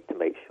 We need to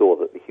make sure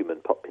that the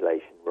human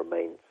population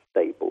remains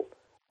stable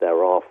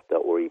thereafter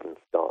or even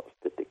starts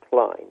to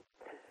decline.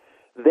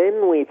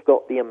 Then we've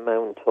got the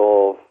amount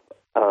of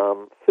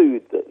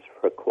food that's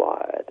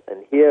required,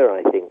 and here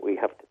I think we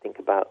have to think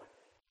about,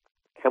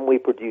 can we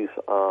produce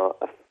our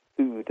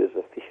food as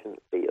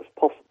efficiently as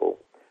possible,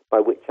 by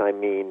which I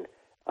mean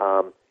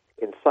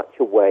in such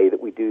a way that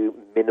we do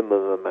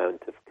minimum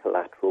amount of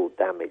collateral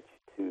damage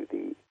to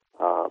the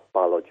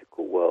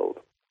biological world.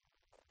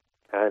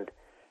 And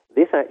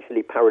this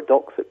actually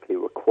paradoxically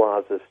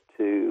requires us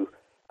to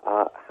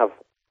have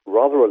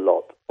rather a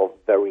lot of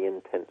very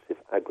intensive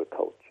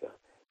agriculture,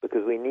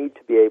 because we need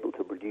to be able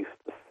to produce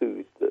the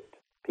food that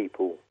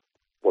people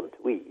want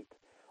to eat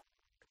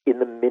in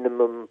the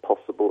minimum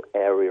possible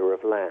area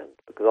of land,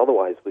 because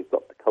otherwise we've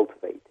got to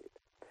cultivate it.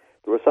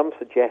 There are some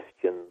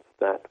suggestions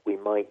that we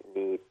might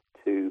need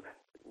to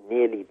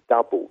nearly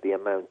double the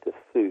amount of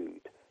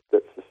food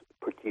that's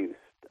produced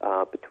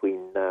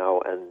between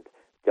now and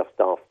just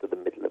after the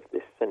middle of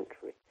this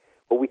century.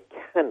 Well, we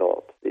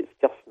cannot, it's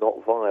just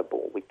not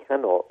viable. We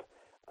cannot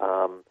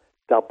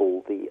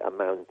double the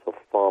amount of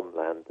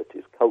farmland that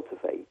is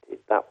cultivated.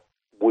 That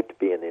would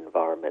be an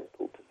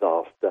environmental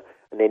disaster.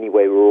 And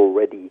anyway, we're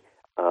already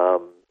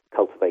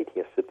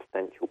cultivating a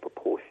substantial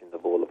proportion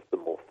of all of the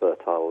more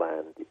fertile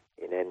land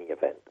in any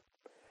event.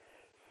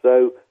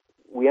 So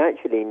we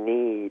actually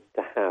need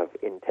to have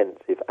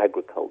intensive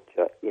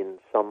agriculture in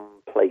some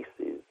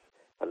places,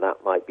 and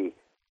that might be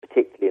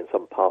particularly in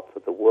some parts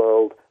of the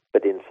world,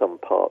 but in some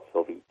parts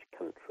of each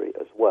country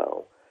as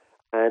well.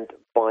 And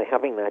by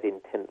having that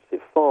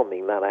intensive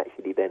farming, that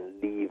actually then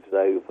leaves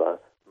over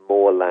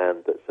more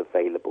land that's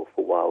available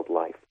for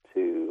wildlife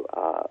to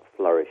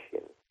flourish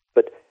in.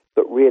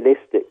 But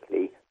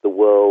realistically, the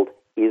world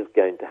is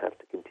going to have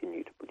to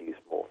continue to produce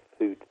more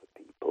food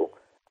for people,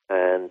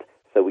 and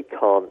so we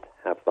can't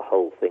have the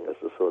whole thing as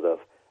a sort of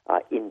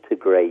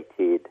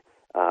integrated,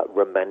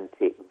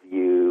 romantic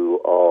view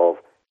of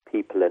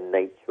people and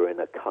nature in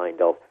a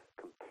kind of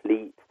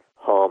complete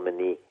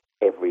harmony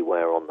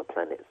everywhere on the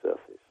planet's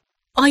surface.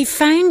 I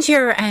found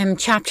your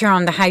chapter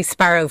on the house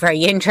sparrow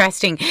very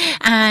interesting.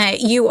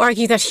 You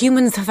argue that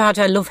humans have had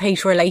a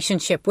love-hate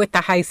relationship with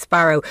the house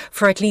sparrow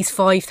for at least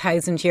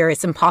 5,000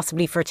 years and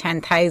possibly for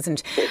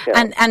 10,000.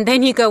 Yeah. And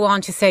then you go on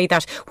to say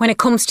that when it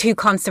comes to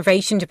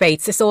conservation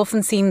debates, this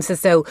often seems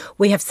as though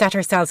we have set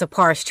ourselves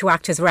apart to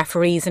act as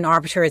referees and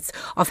arbiters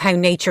of how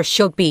nature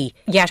should be,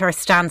 yet our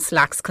stance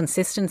lacks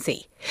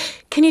consistency.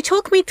 Can you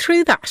talk me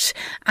through that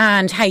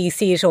and how you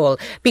see it all?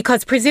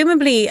 Because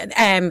presumably,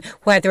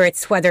 whether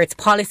it's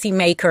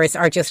policymakers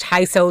or just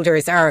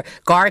householders or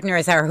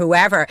gardeners or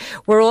whoever,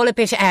 we're all a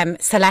bit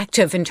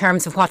selective in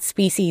terms of what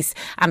species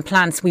and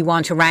plants we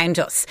want around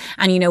us.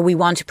 And, we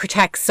want to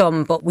protect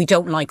some, but we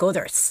don't like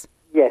others.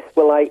 Yes,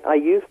 well, I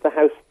use the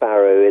house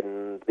sparrow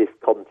in this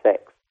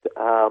context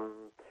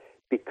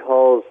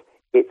because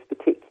it's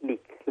particularly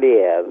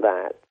clear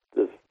that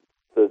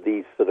there's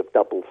these sort of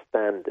double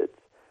standards.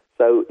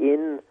 So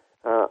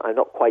I'm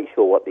not quite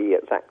sure what the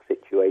exact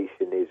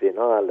situation is in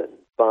Ireland,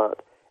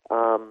 but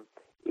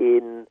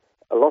in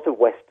a lot of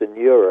Western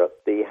Europe,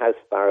 the house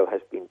sparrow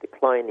has been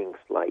declining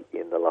slightly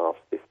in the last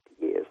 50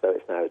 years, so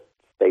it's now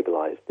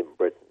stabilised in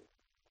Britain.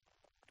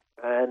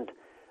 And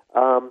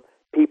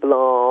people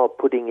are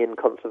putting in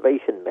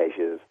conservation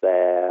measures.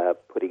 They're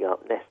putting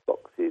up nest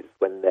boxes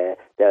when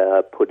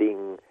they're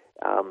putting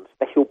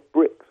special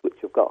bricks which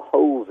have got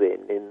holes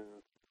in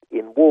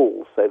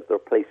walls, so there are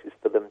places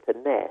for them to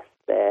nest.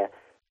 They're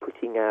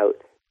putting out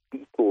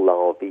beetle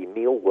larvae,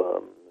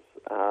 mealworms,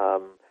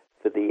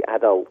 for the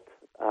adult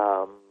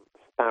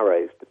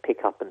sparrows to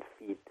pick up and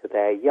feed to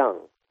their young.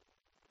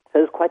 So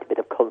there's quite a bit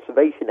of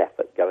conservation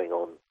effort going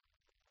on.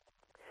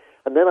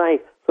 And then I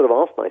sort of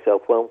asked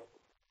myself, well,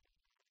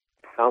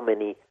 how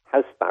many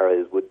house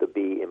sparrows would there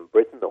be in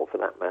Britain, or for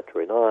that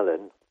matter in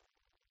Ireland,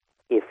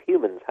 if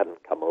humans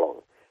hadn't come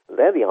along? And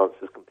there the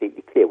answer is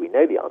completely clear. We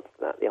know the answer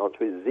to that. The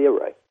answer is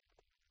zero.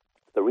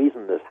 The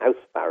reason there's house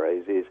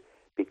sparrows is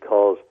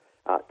because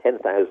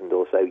 10,000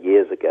 or so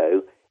years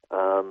ago,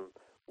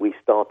 we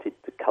started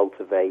to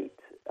cultivate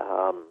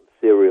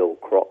cereal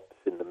crops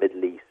in the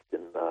Middle East,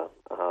 in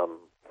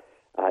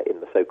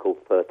the so-called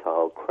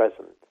Fertile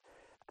Crescent.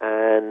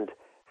 And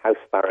house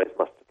sparrows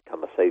must have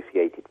become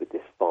associated with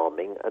this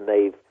farming, and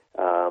they've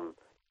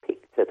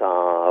picked at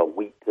our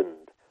wheat and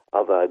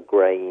other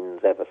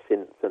grains ever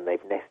since, and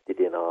they've nested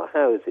in our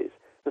houses.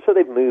 And so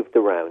they've moved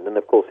around, and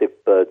of course if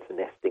birds are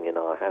nesting in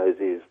our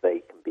houses,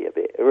 they can be a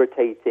bit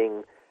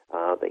irritating,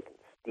 they can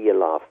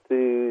steal our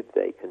food,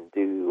 they can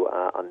do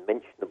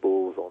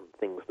unmentionables on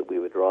things that we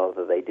would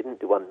rather they didn't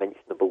do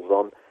unmentionables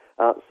on.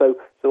 So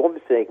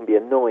obviously they can be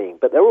annoying,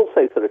 but they're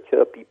also sort of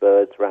chirpy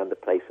birds around the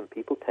place, and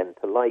people tend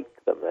to like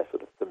them. They're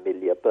sort of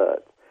familiar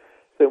birds.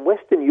 So in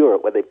Western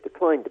Europe, where they've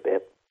declined a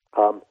bit,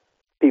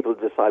 people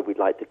decide we'd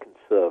like to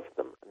conserve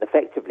them. And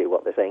effectively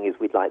what they're saying is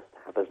we'd like to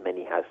have as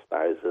many house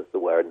sparrows as there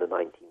were in the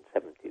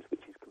 1970s,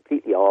 which is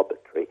completely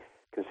arbitrary,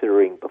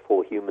 considering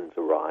before humans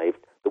arrived,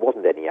 there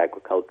wasn't any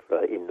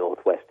agriculture in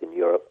northwestern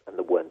Europe, and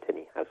there weren't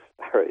any house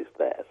sparrows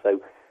there. So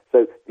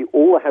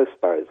all the house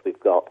sparrows we've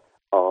got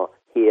are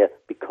here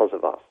because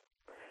of us.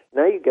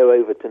 Now you go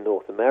over to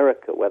North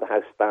America, where the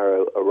house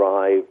sparrow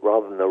arrived,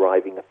 rather than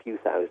arriving a few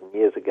thousand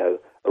years ago,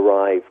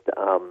 arrived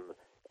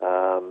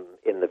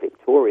in the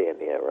Victorian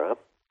era.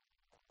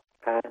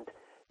 And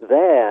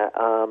there,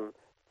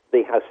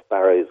 the house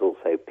sparrows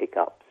also pick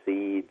up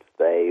seeds.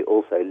 They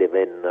also live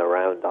in and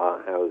around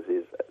our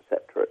houses,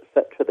 etc.,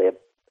 etc. They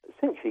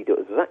essentially do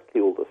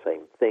exactly all the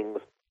same things,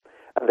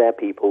 and their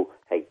people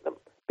hate them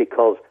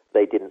because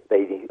they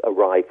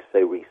arrived so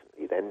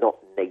recently. They're not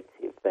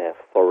native. They're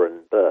foreign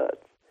birds.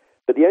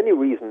 But the only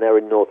reason they're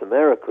in North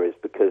America is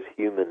because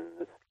human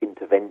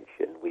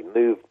intervention. We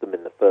moved them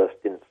in the first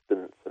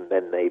instance, and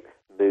then they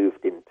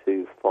moved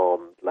into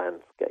farmed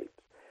landscapes.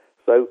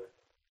 So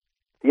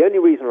the only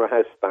reason there are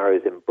house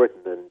sparrows in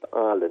Britain and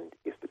Ireland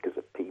is because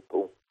of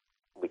people.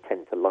 We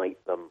tend to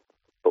like them,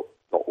 but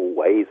not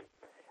always.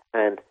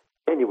 And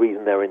the only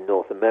reason they're in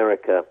North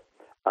America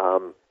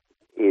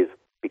is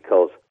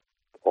because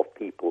of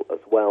people as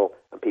well,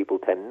 and people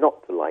tend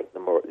not to like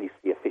them, or at least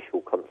the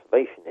official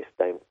conservationists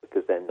don't,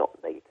 because they're not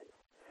native.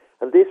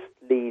 And this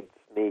leads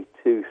me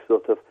to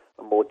sort of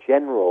a more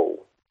general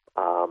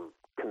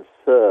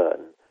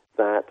concern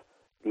that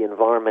the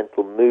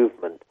environmental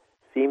movement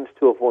seems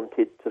to have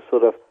wanted to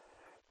sort of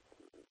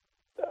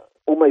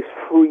almost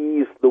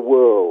freeze the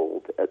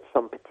world at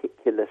some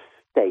particular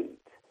state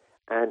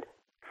and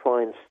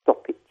try and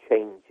stop it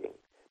changing.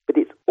 But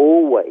it's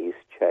always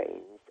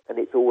changed, and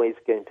it's always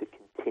going to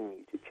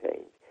continue to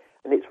change.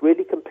 And it's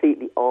really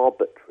completely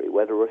arbitrary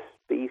whether a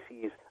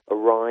species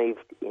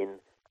arrived in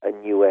a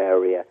new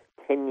area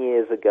 10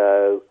 years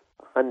ago,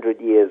 100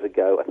 years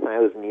ago,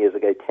 1,000 years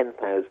ago,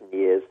 10,000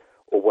 years,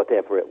 or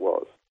whatever it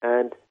was.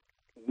 And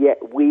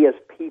yet we as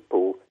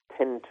people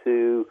tend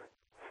to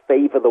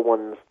favour the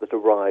ones that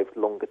arrived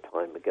longer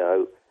time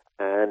ago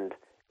and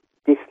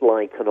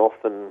dislike and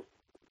often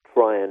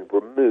try and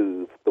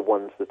remove the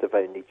ones that have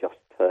only just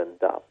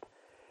turned up.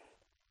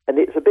 And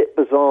it's a bit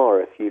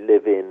bizarre if you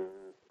live in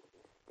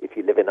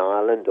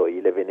Ireland or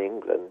you live in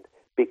England,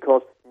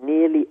 because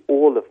nearly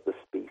all of the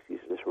species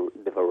that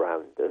live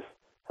around us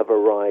have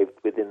arrived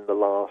within the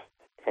last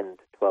 10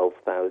 to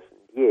 12,000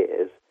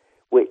 years,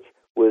 which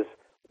was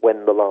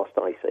when the last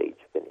ice age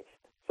finished.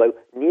 So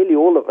nearly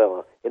all of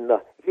our,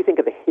 if you think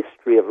of the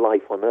history of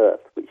life on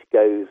Earth, which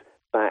goes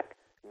back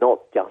not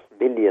just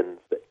millions,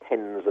 but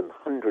tens and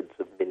hundreds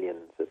of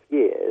millions of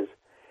years,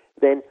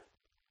 then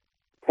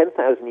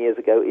 10,000 years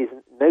ago is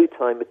no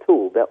time at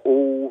all. They're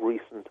all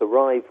recent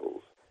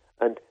arrivals.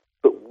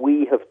 But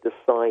we have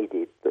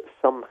decided that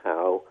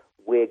somehow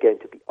we're going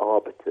to be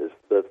arbiters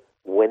of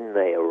when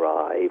they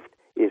arrived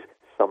is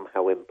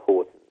somehow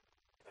important.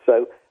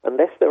 So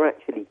unless they're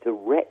actually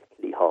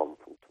directly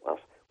harmful to us,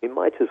 we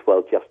might as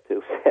well just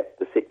accept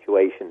the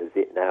situation as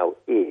it now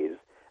is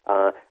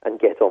and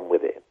get on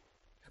with it.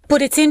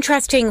 But it's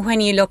interesting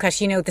when you look at,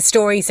 the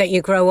stories that you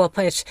grow up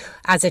at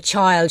as a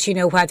child,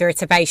 whether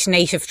it's about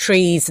native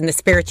trees and the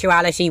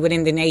spirituality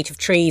within the native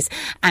trees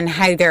and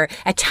how they're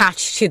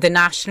attached to the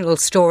national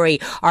story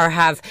or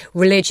have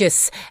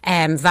religious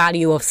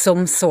value of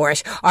some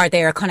sort, or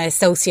they're kind of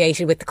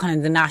associated with the kind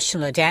of the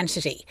national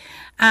identity.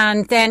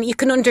 And then you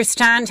can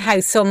understand how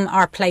some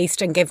are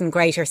placed and given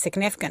greater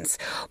significance.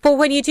 But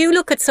when you do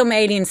look at some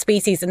alien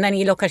species, and then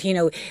you look at,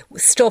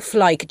 stuff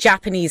like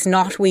Japanese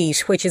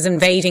knotweed, which is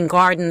invading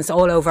gardens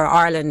all over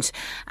Ireland,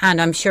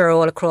 and I'm sure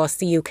all across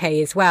the UK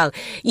as well,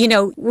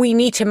 we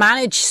need to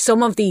manage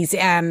some of these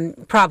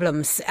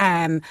problems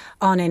on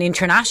an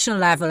international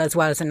level as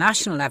well as a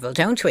national level,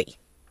 don't we?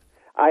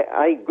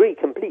 I agree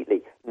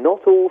completely.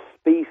 Not all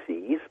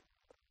species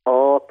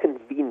are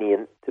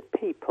convenient to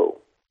people,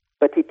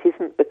 but it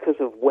isn't because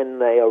of when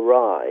they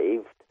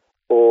arrived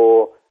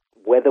or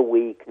whether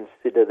we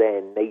consider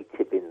they're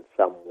native in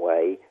some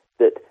way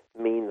that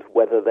means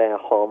whether they're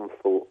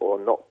harmful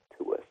or not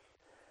to us.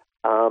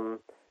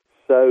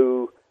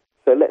 So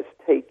let's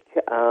take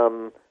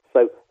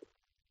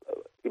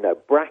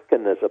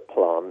bracken as a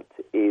plant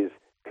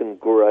can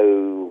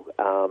grow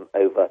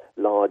over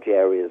large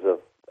areas of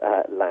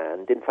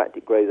land. In fact,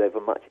 it grows over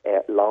much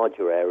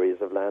larger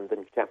areas of land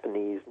than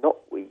Japanese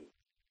knotweed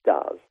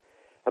does.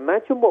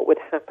 Imagine what would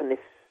happen if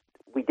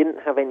we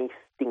didn't have any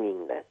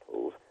stinging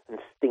nettles and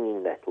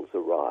stinging nettles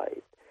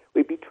arrived.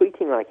 We'd be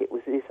treating like it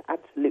was this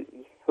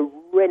absolutely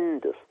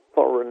horrendous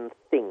foreign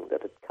thing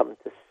that had come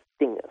to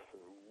sting us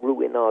and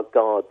ruin our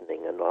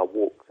gardening and our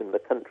walks in the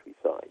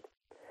countryside.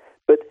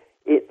 But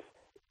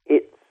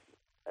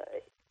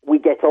we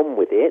get on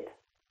with it.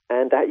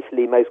 And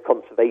actually, most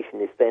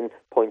conservationists then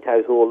point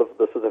out all of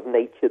the sort of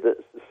nature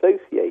that's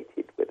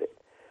associated with it.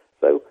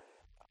 So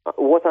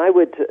what I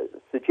would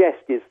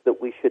suggest is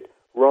that we should,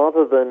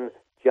 rather than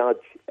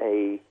judge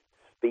a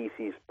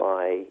species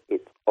by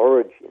its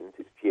origins,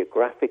 its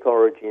geographic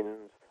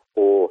origins,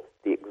 or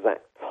the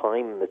exact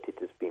time that it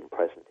has been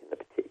present in a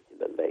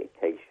particular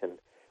location,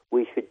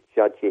 we should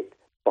judge it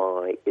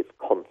by its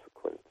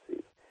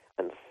consequences.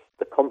 And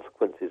the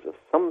consequences of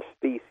some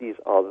species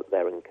are that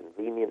they're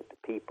inconvenient to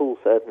people.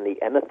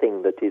 Certainly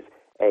anything that is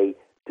a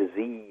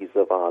disease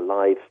of our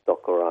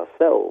livestock or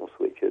ourselves,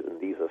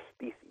 and these are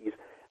species,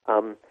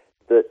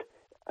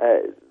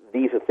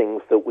 these are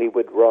things that we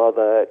would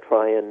rather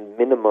try and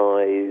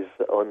minimize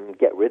and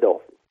get rid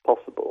of if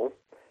possible.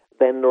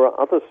 Then there are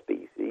other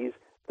species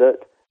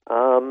that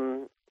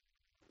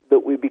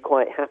we'd be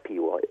quite happy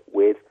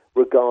with,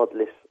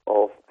 regardless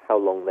of how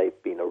long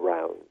they've been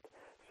around.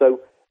 So,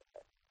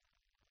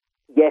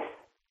 yes,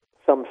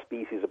 some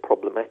species are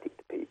problematic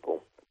to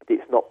people, but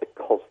it's not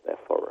because they're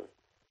foreign.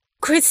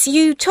 Chris,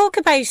 you talk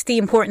about the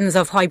importance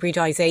of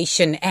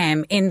hybridisation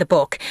in the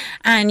book,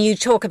 and you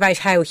talk about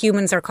how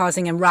humans are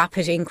causing a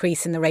rapid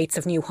increase in the rates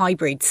of new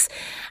hybrids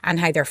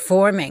and how they're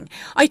forming.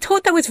 I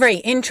thought that was very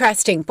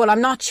interesting, but I'm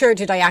not sure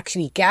did I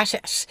actually get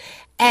it.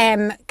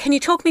 Can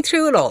you talk me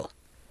through it all?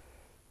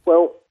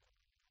 Well,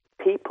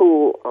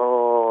 people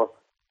are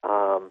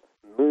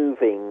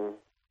moving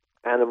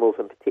animals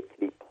and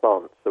particularly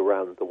plants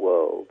around the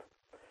world.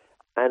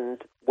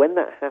 And when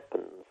that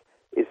happens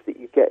is that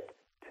you get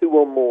two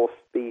or more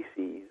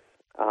species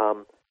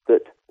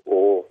that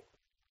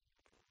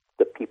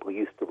people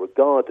used to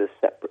regard as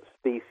separate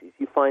species.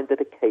 You find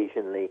that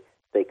occasionally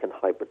they can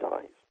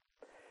hybridize.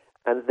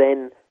 And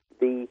then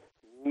the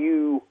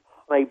new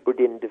hybrid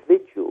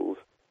individuals,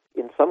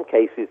 in some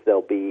cases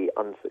they'll be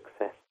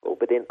unsuccessful,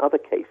 but in other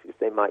cases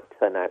they might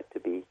turn out to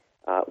be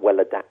well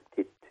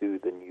adapted to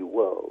the new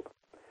world.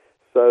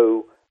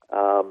 So,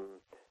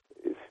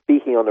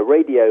 speaking on a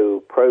radio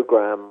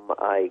program,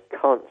 I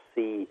can't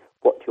see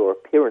what your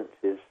appearance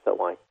is, so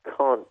I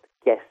can't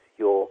guess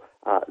your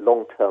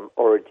long-term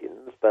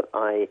origins, but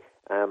I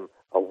am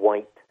a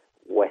white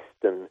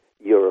Western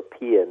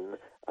European,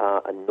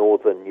 a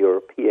Northern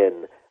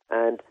European,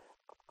 and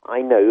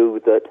I know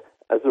that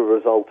as a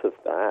result of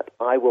that,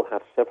 I will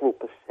have several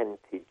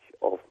percentage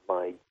of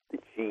the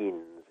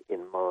genes in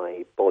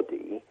my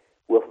body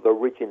will have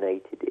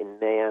originated in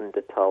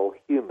Neanderthal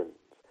humans,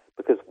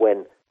 because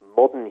when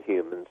modern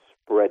humans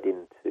spread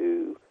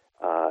into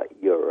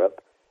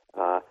Europe,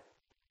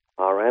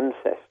 our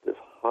ancestors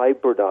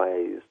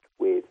hybridized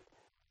with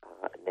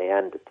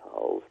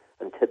Neanderthals,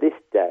 and to this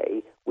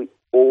day we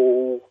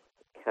all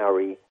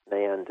carry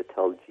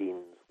Neanderthal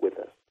genes with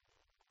us.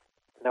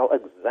 Now,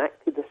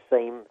 exactly the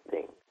same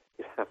thing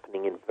is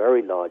happening in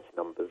very large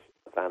numbers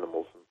of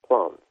animals and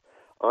plants,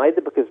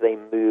 either because they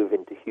move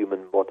into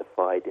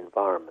human-modified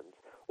environments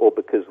or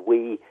because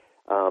we,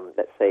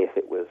 let's say if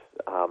it was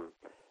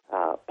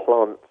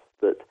plants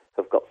that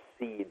have got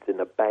seeds in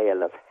a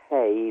bale of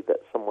hay that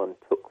someone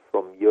took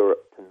from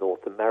Europe to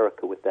North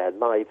America with their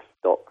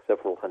livestock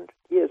several hundred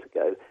years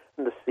ago,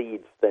 and the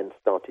seeds then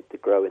started to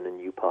grow in a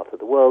new part of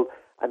the world,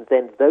 and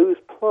then those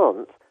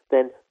plants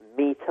then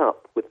meet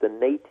up with the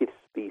native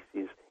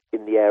species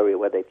in the area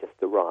where they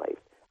just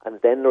arrived, and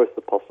then there is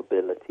the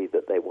possibility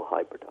that they will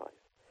hybridize.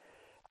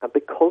 And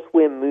because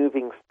we're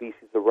moving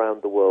species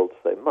around the world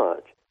so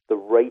much, the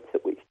rate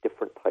at which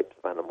different types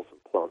of animals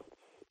and plants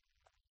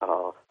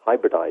are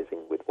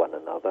hybridizing with one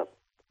another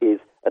is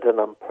at an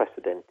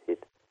unprecedented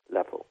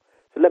level.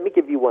 So let me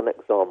give you one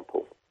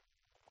example.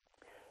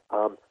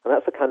 And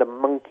that's a kind of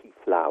monkey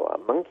flower.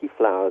 Monkey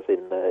flowers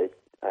in the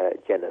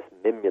genus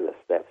Mimulus.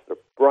 They're sort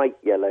of bright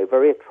yellow,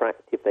 very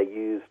attractive. They're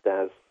used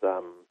as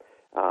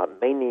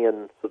mainly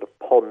in sort of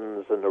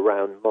ponds and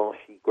around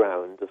marshy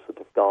ground as sort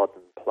of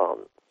garden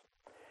plants.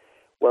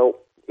 Well,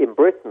 in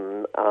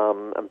Britain,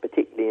 and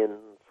particularly in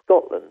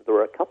Scotland, there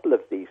are a couple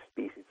of these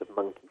species of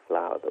monkey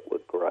flower that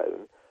were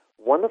grown.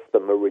 One of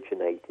them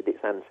originated,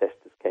 its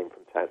ancestors came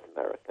from South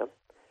America,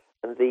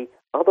 and the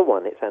other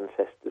one, its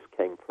ancestors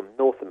came from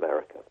North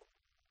America.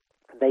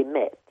 They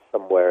met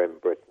somewhere in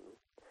Britain.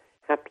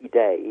 Happy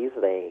days,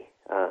 they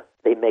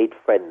made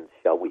friends,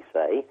 shall we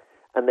say,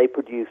 and they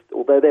produced,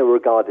 although they were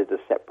regarded as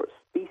separate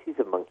species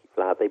of monkey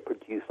flower, they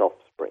produced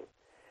offspring.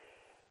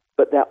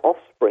 But their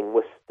offspring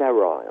was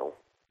sterile,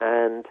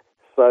 and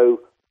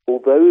so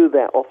although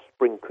their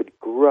offspring could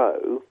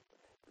grow,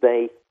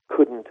 they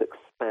couldn't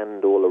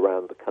expand all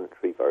around the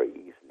country very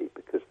easily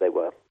because they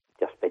were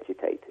just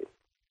vegetative.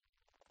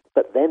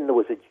 But then there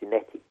was a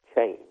genetic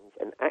change,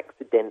 and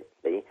accidentally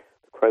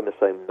the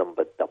chromosome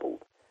number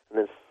doubled. And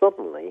then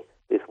suddenly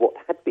this what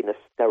had been a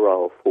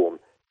sterile form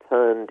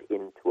turned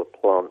into a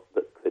plant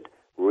that could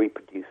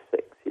reproduce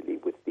sexually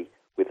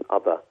with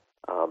other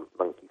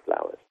monkey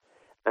flowers.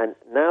 And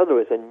now there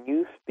is a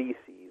new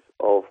species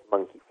of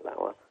monkey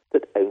flower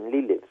that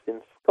only lives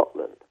in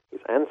Scotland.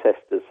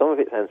 Some of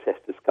its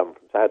ancestors come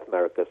from South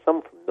America,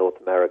 some from North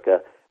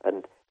America,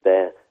 and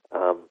their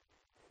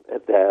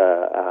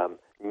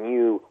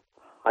new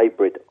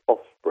hybrid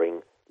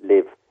offspring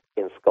live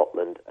in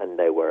Scotland and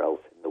nowhere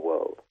else in the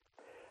world.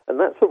 And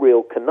that's a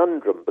real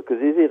conundrum, because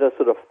is it a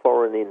sort of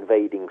foreign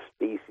invading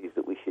species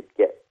that we should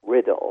get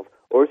rid of,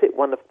 or is it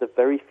one of the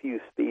very few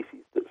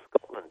species that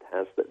Scotland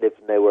has that lives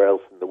nowhere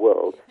else in the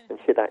world and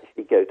should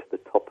actually go to the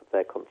top of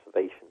their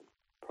conservation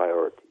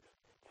priorities?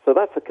 So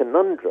that's a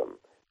conundrum,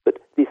 but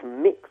this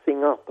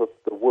mixing up of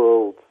the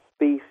world's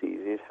species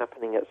is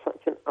happening at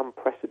such an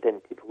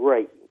unprecedented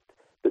rate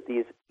that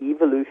these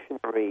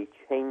evolutionary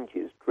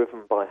changes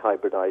driven by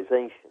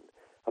hybridization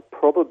are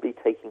probably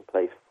taking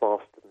place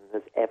faster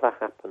than has ever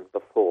happened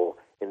before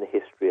in the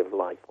history of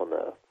life on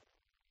Earth.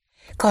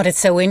 God, it's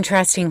so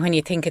interesting when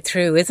you think it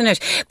through, isn't it?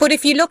 But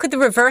if you look at the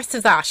reverse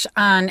of that,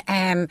 and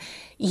I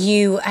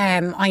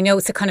know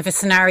it's a kind of a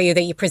scenario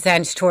that you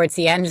present towards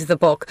the end of the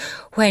book,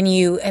 when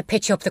you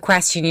pitch up the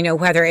question,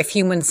 whether if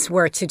humans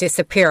were to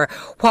disappear,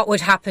 what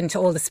would happen to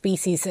all the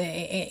species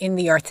in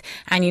the earth,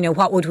 and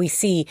what would we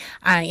see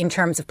in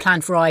terms of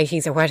plant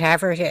varieties or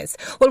whatever it is?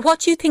 Well,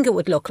 what do you think it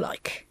would look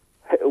like?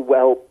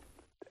 Well,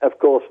 of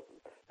course,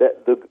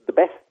 the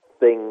best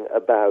thing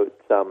about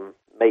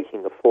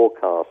making a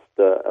forecast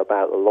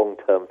about the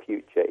long-term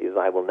future is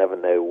I will never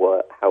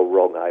know how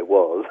wrong I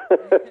was.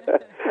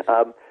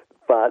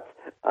 But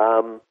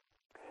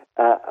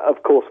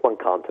of course, one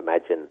can't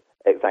imagine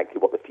exactly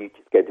what the future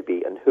is going to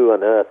be, and who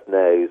on earth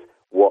knows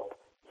what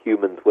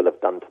humans will have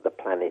done to the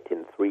planet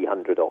in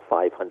 300 or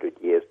 500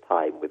 years'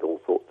 time with all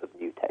sorts of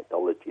new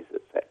technologies,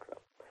 etc.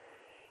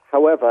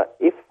 However,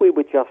 if we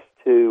were just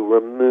to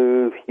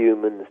remove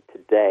humans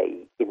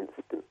today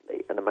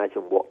instantly and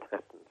imagine what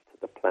happens to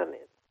the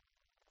planet,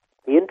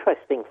 the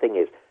interesting thing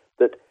is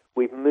that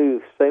we've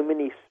moved so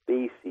many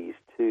species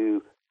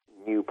to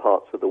new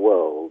parts of the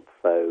world.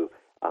 So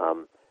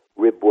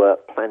ribwort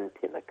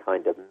plantain, a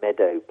kind of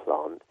meadow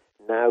plant,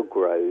 now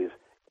grows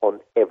on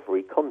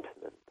every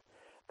continent.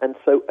 And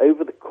so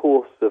over the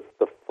course of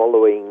the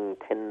following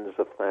tens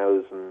of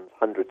thousands,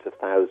 hundreds of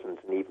thousands,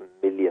 and even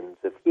millions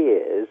of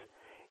years,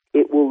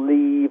 it will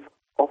leave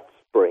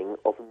offspring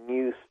of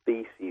new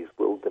species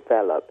will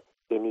develop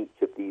in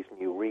each of these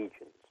new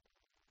regions.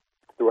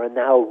 There are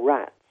now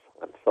rats,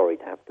 I'm sorry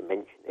to have to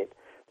mention it,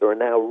 there are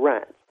now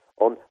rats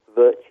on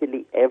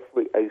virtually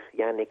every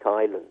oceanic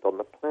island on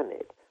the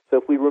planet. So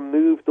if we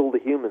removed all the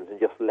humans and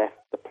just left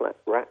the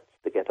rats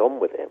to get on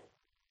with it,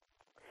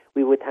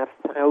 we would have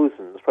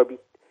thousands, probably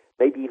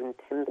maybe even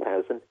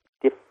 10,000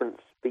 different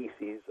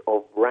species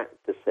of rat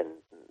descendants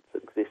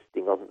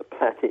existing on the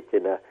planet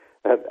in a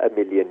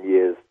million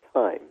years'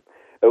 time.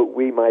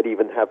 We might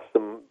even have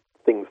some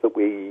things that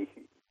we,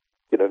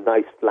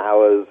 nice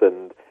flowers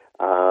and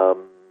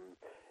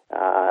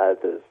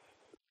there's,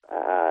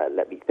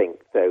 let me think,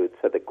 so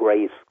the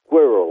grey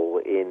squirrel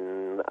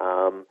in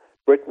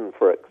Britain,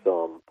 for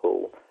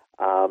example,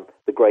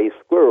 the grey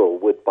squirrel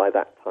would by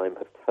that time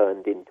have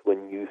turned into a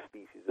new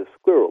species of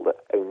squirrel that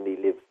only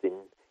lives in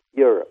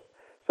Europe.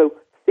 So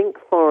think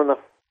far enough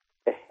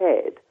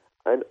ahead,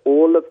 and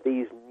all of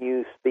these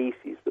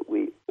species that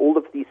we've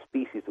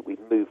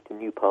moved to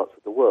new parts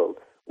of the world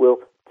will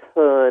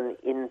turn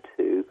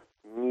into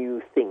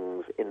new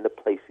things in the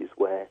places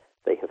where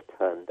they have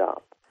turned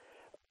up.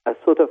 A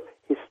sort of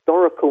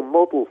historical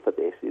model for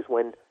this is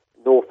when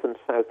North and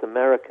South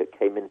America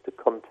came into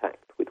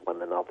contact with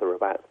one another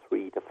about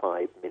 3 to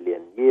 5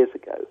 million years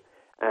ago,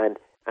 and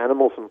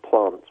animals and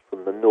plants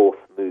from the north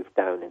moved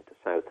down into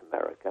South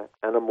America.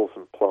 Animals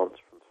and plants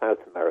from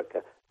South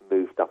America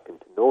moved up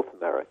into North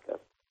America.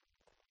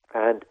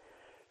 And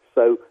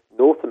so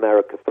North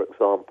America, for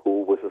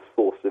example, was a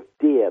source of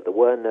deer. There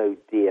were no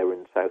deer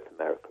in South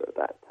America at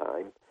that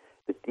time.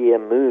 The deer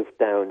moved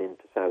down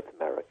into South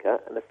America.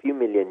 America, and a few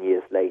million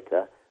years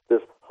later,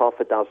 there's half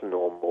a dozen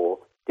or more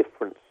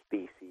different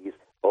species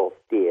of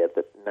deer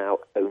that now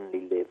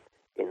only live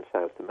in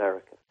South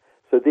America.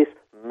 So this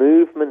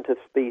movement of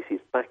species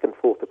back and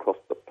forth across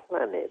the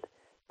planet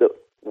that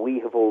we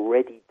have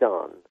already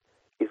done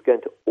is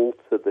going to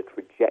alter the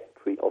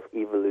trajectory of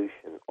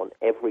evolution on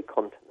every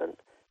continent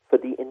for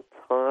the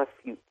entire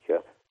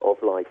future of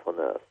life on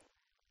Earth.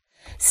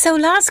 So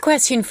last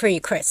question for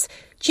you, Chris.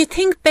 Do you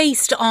think,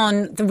 based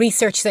on the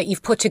research that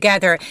you've put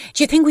together,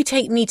 do you think we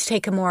need to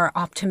take a more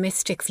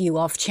optimistic view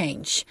of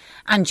change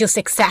and just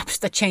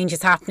accept that change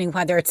is happening,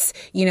 whether it's,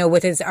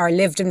 with our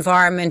lived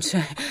environment,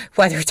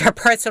 whether it's our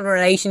personal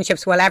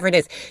relationships, whatever it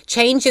is?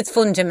 Change is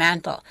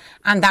fundamental,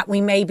 and that we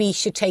maybe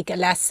should take a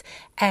less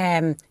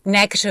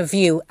negative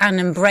view and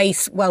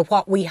embrace,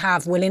 what we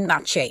have within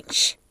that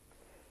change?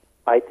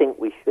 I think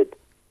we should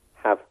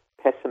have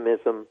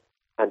pessimism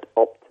and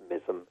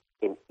optimism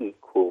in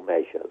equal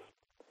measures.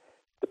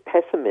 The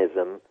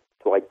pessimism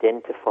to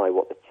identify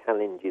what the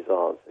challenges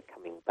are that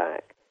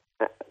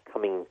are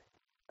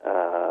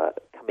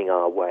coming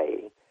our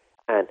way,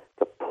 and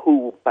to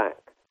pull back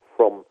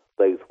from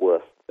those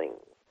worst things.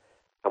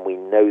 And we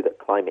know that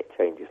climate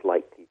change is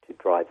likely to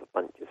drive a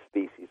bunch of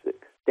species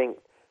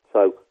extinct,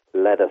 so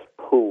let us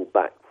pull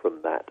back from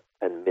that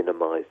and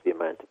minimize the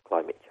amount of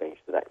climate change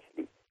that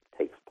actually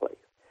takes place.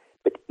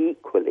 But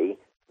equally,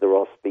 there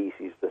are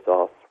species that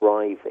are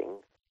thriving,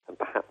 and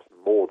perhaps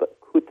more that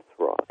could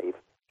thrive,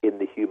 in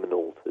the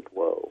human-altered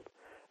world.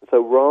 And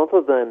so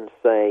rather than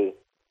say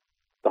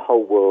the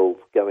whole world's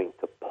going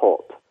to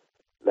pot,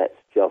 let's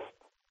just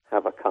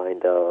have a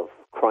kind of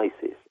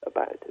crisis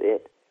about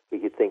it, we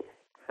could think,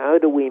 how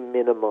do we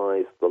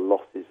minimize the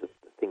losses of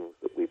the things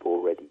that we've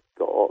already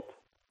got?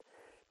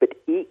 But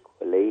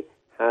equally,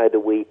 how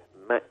do we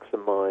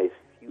maximize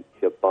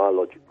future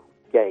biological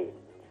gains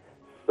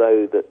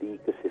so that the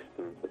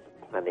ecosystems of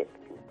the planet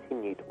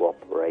continue to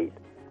operate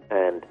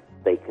and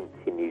they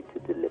continue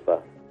to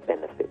deliver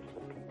benefits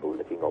to people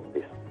living on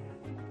this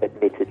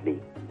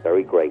admittedly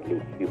very greatly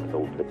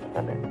human-altered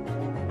planet?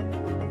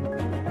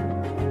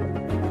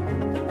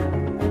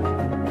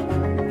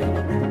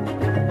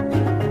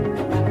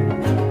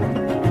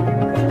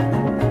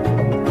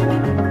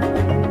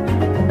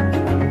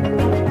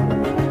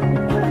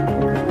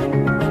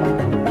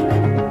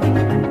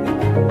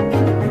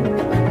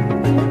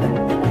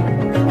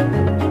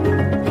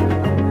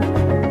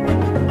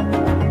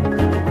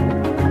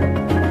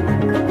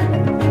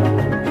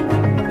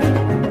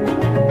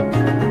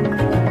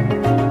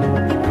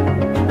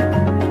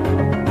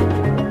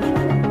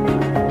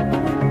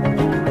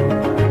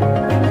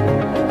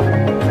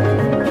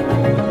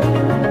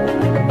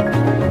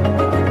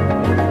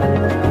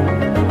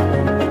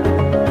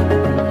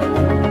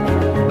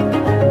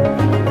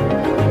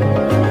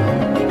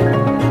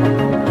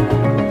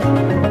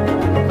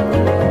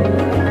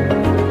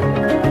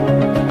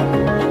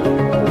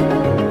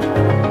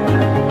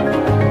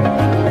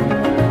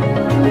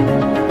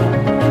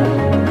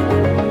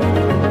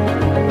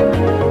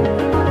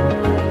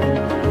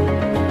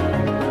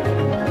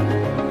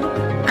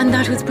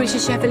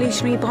 British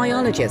evolutionary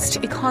biologist,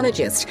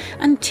 ecologist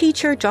and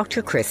teacher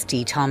Dr. Chris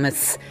D.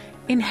 Thomas.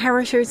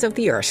 Inheritors of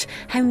the Earth,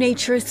 How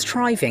Nature is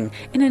Thriving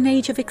in an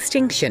Age of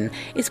Extinction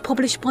is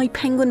published by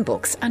Penguin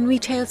Books and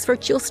retails for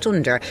just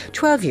under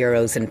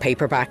 €12 in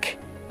paperback.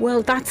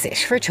 Well, that's it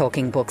for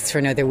Talking Books for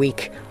another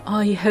week.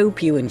 I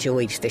hope you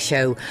enjoyed the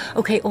show.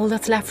 OK, all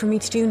that's left for me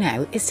to do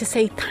now is to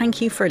say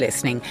thank you for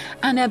listening,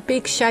 and a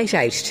big shout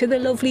out to the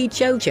lovely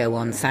Jojo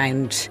on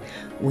sound.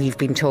 We've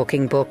been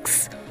talking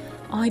books.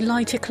 I'd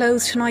like to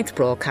close tonight's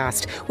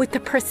broadcast with the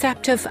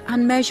perceptive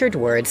and measured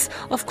words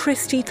of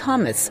Chris D.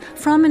 Thomas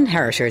from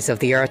Inheritors of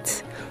the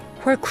Earth,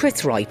 where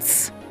Chris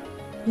writes,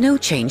 "No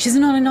change is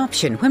not an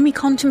option when we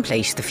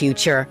contemplate the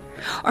future.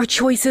 Our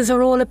choices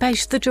are all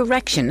about the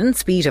direction and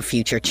speed of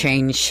future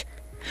change.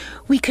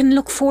 We can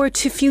look forward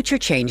to future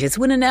changes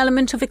with an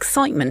element of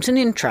excitement and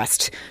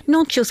interest,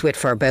 not just with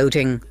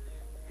foreboding.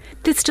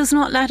 This does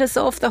not let us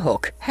off the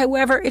hook.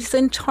 However, it is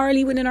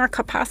entirely within our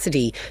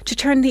capacity to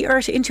turn the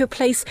Earth into a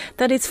place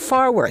that is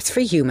far worse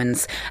for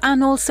humans,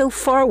 and also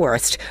far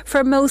worse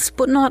for most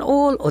but not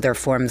all other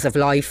forms of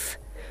life.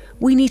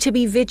 We need to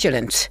be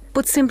vigilant,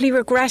 but simply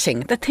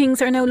regretting that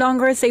things are no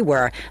longer as they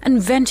were and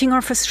venting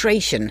our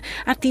frustration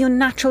at the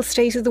unnatural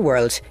state of the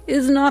world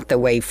is not the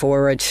way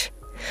forward.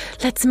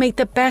 Let's make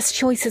the best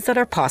choices that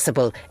are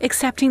possible,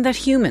 accepting that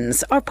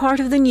humans are part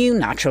of the new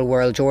natural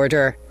world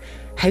order."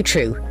 How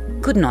true.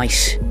 Good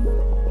night.